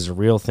Revelations is a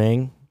real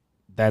thing,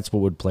 that's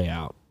what would play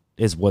out,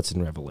 is what's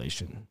in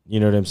Revelation. You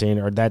know what I'm saying?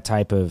 Or that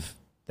type of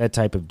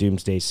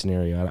doomsday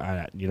scenario.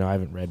 I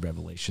haven't read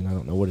Revelation. I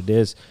don't know what it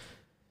is,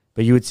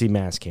 but you would see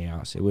mass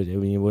chaos. It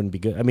wouldn't be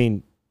good. I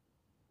mean,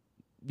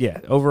 yeah,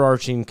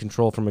 overarching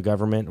control from a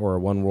government or a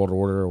one world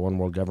order or one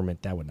world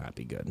government, that would not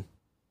be good.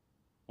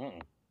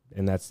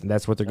 And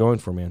that's what they're going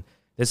for, man.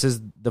 This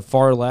is the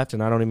far left,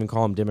 and I don't even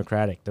call them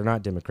Democratic. They're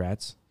not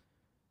Democrats.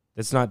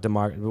 It's not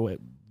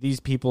these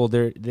people.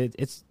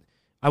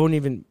 I wouldn't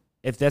even,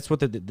 if that's what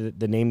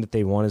the name that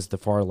they want is the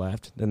far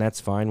left, then that's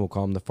fine. We'll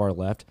call them the far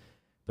left.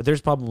 But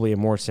there's probably a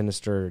more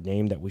sinister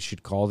name that we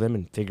should call them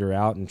and figure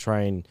out and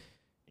try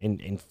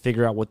and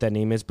figure out what that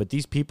name is. But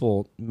these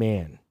people,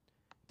 man,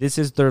 this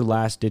is their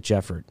last ditch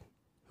effort.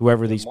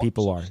 Whoever these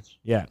people are,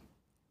 yeah,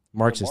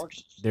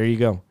 Marxists. There you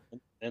go.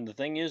 And the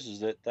thing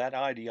is that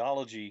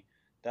ideology,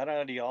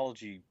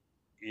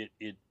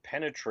 it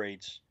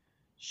penetrates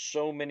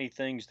so many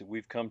things that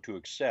we've come to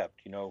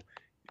accept.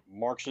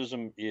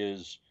 Marxism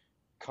is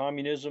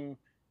communism,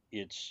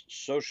 it's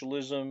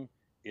socialism,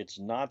 it's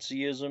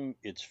Nazism,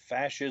 it's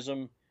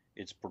fascism,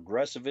 it's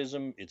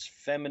progressivism, it's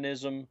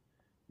feminism.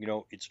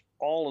 It's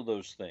all of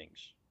those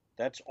things.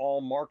 That's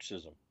all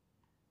Marxism.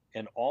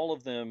 And all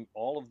of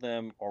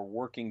them are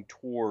working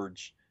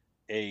towards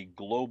a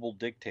global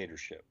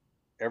dictatorship.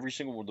 Every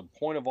single one. The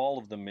point of all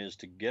of them is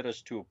to get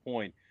us to a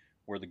point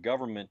where the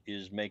government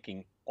is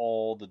making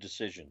all the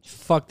decisions.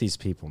 Fuck these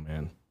people,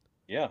 man.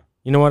 Yeah.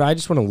 You know what? I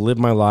just want to live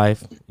my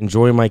life,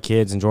 enjoy my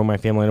kids, enjoy my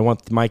family. I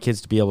want my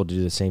kids to be able to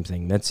do the same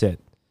thing. That's it.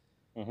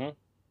 Mm-hmm.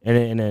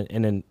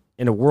 And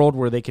in a world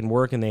where they can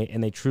work and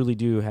they truly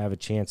do have a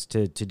chance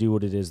to do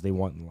what it is they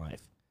want in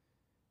life.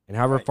 And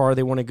however far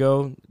they want to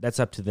go, that's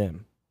up to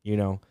them,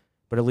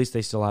 But at least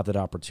they still have that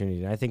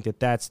opportunity. And I think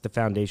that's the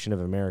foundation of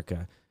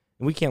America.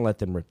 And we can't let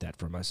them rip that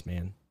from us,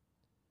 man.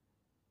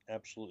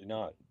 Absolutely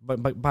not.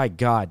 But by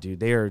God, dude,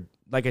 they are,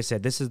 like I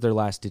said, this is their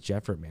last ditch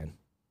effort, man.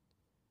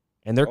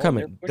 And they're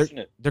coming.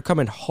 They're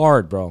coming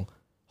hard, bro.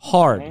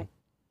 Hard. Mm-hmm.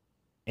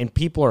 And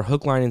people are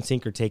hook, line, and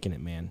sinker taking it,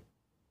 man.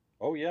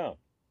 Oh yeah.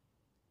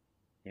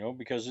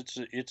 Because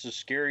it's a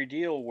scary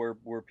deal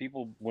where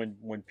people,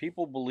 when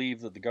people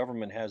believe that the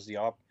government has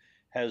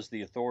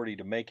the authority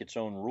to make its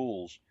own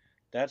rules,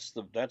 that's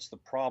the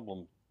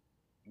problem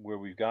where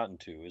we've gotten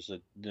to, is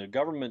that the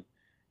government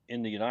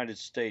in the United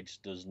States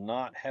does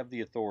not have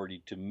the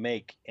authority to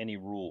make any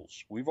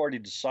rules. We've already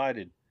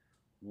decided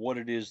what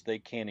it is they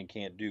can and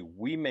can't do.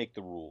 We make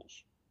the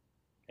rules,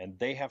 and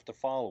they have to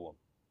follow them.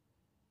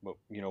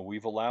 But,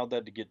 we've allowed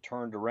that to get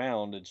turned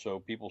around, and so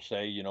people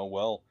say,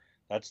 well,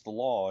 that's the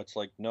law. It's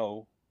like,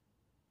 no,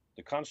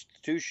 the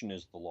Constitution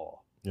is the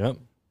law. Yep.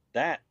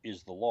 That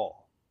is the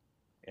law.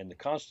 And the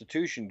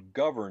Constitution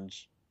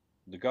governs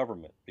the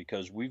government,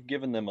 because we've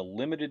given them a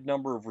limited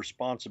number of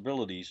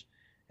responsibilities,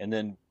 and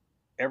then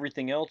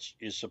everything else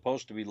is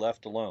supposed to be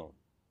left alone,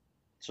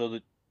 so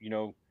that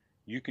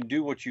you can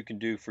do what you can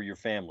do for your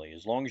family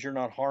as long as you're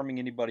not harming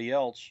anybody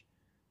else.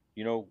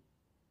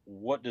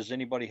 What does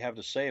anybody have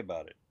to say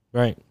about it?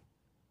 Right.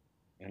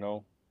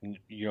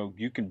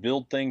 You can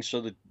build things so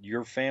that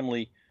your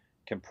family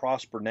can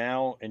prosper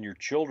now and your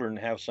children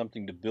have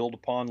something to build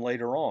upon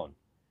later on,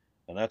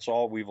 and that's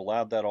all. We've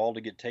allowed that all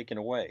to get taken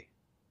away.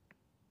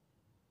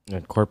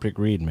 And corporate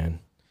greed, man.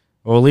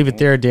 Well, we'll leave it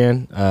there,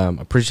 Dan.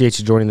 Appreciate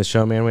you joining the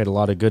show, man. We had a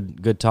lot of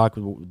good talk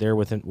there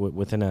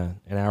within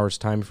an hour's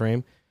time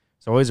frame.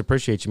 So always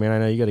appreciate you, man. I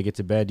know you got to get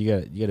to bed.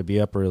 You got to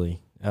be up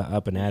early,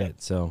 up and at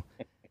it. So,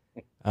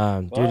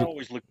 well, dude, I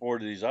always look forward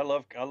to these. I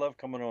love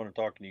coming on and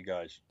talking to you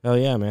guys. Oh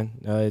yeah, man.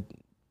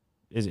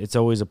 it's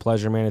always a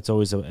pleasure, man. It's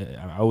always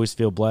I always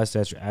feel blessed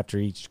after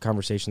each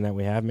conversation that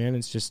we have, man.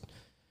 It's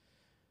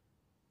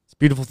a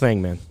beautiful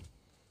thing, man.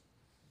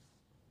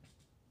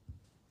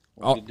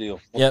 Good deal.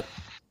 Yep.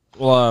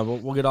 Well,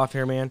 we'll get off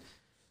here, man.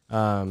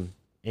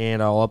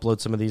 And I'll upload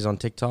some of these on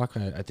TikTok.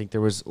 I think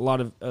there was a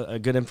lot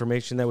of good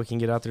information that we can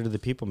get out there to the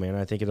people, man.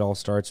 I think it all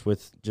starts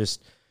with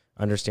just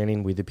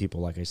understanding we the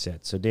people, like I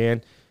said. So,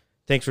 Dan,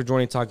 thanks for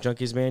joining Talk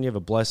Junkies, man. You have a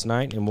blessed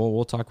night, and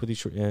we'll talk with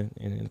you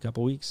in a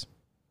couple weeks.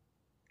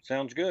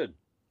 Sounds good.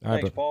 All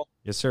right, Thanks, Paul.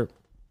 Yes, sir.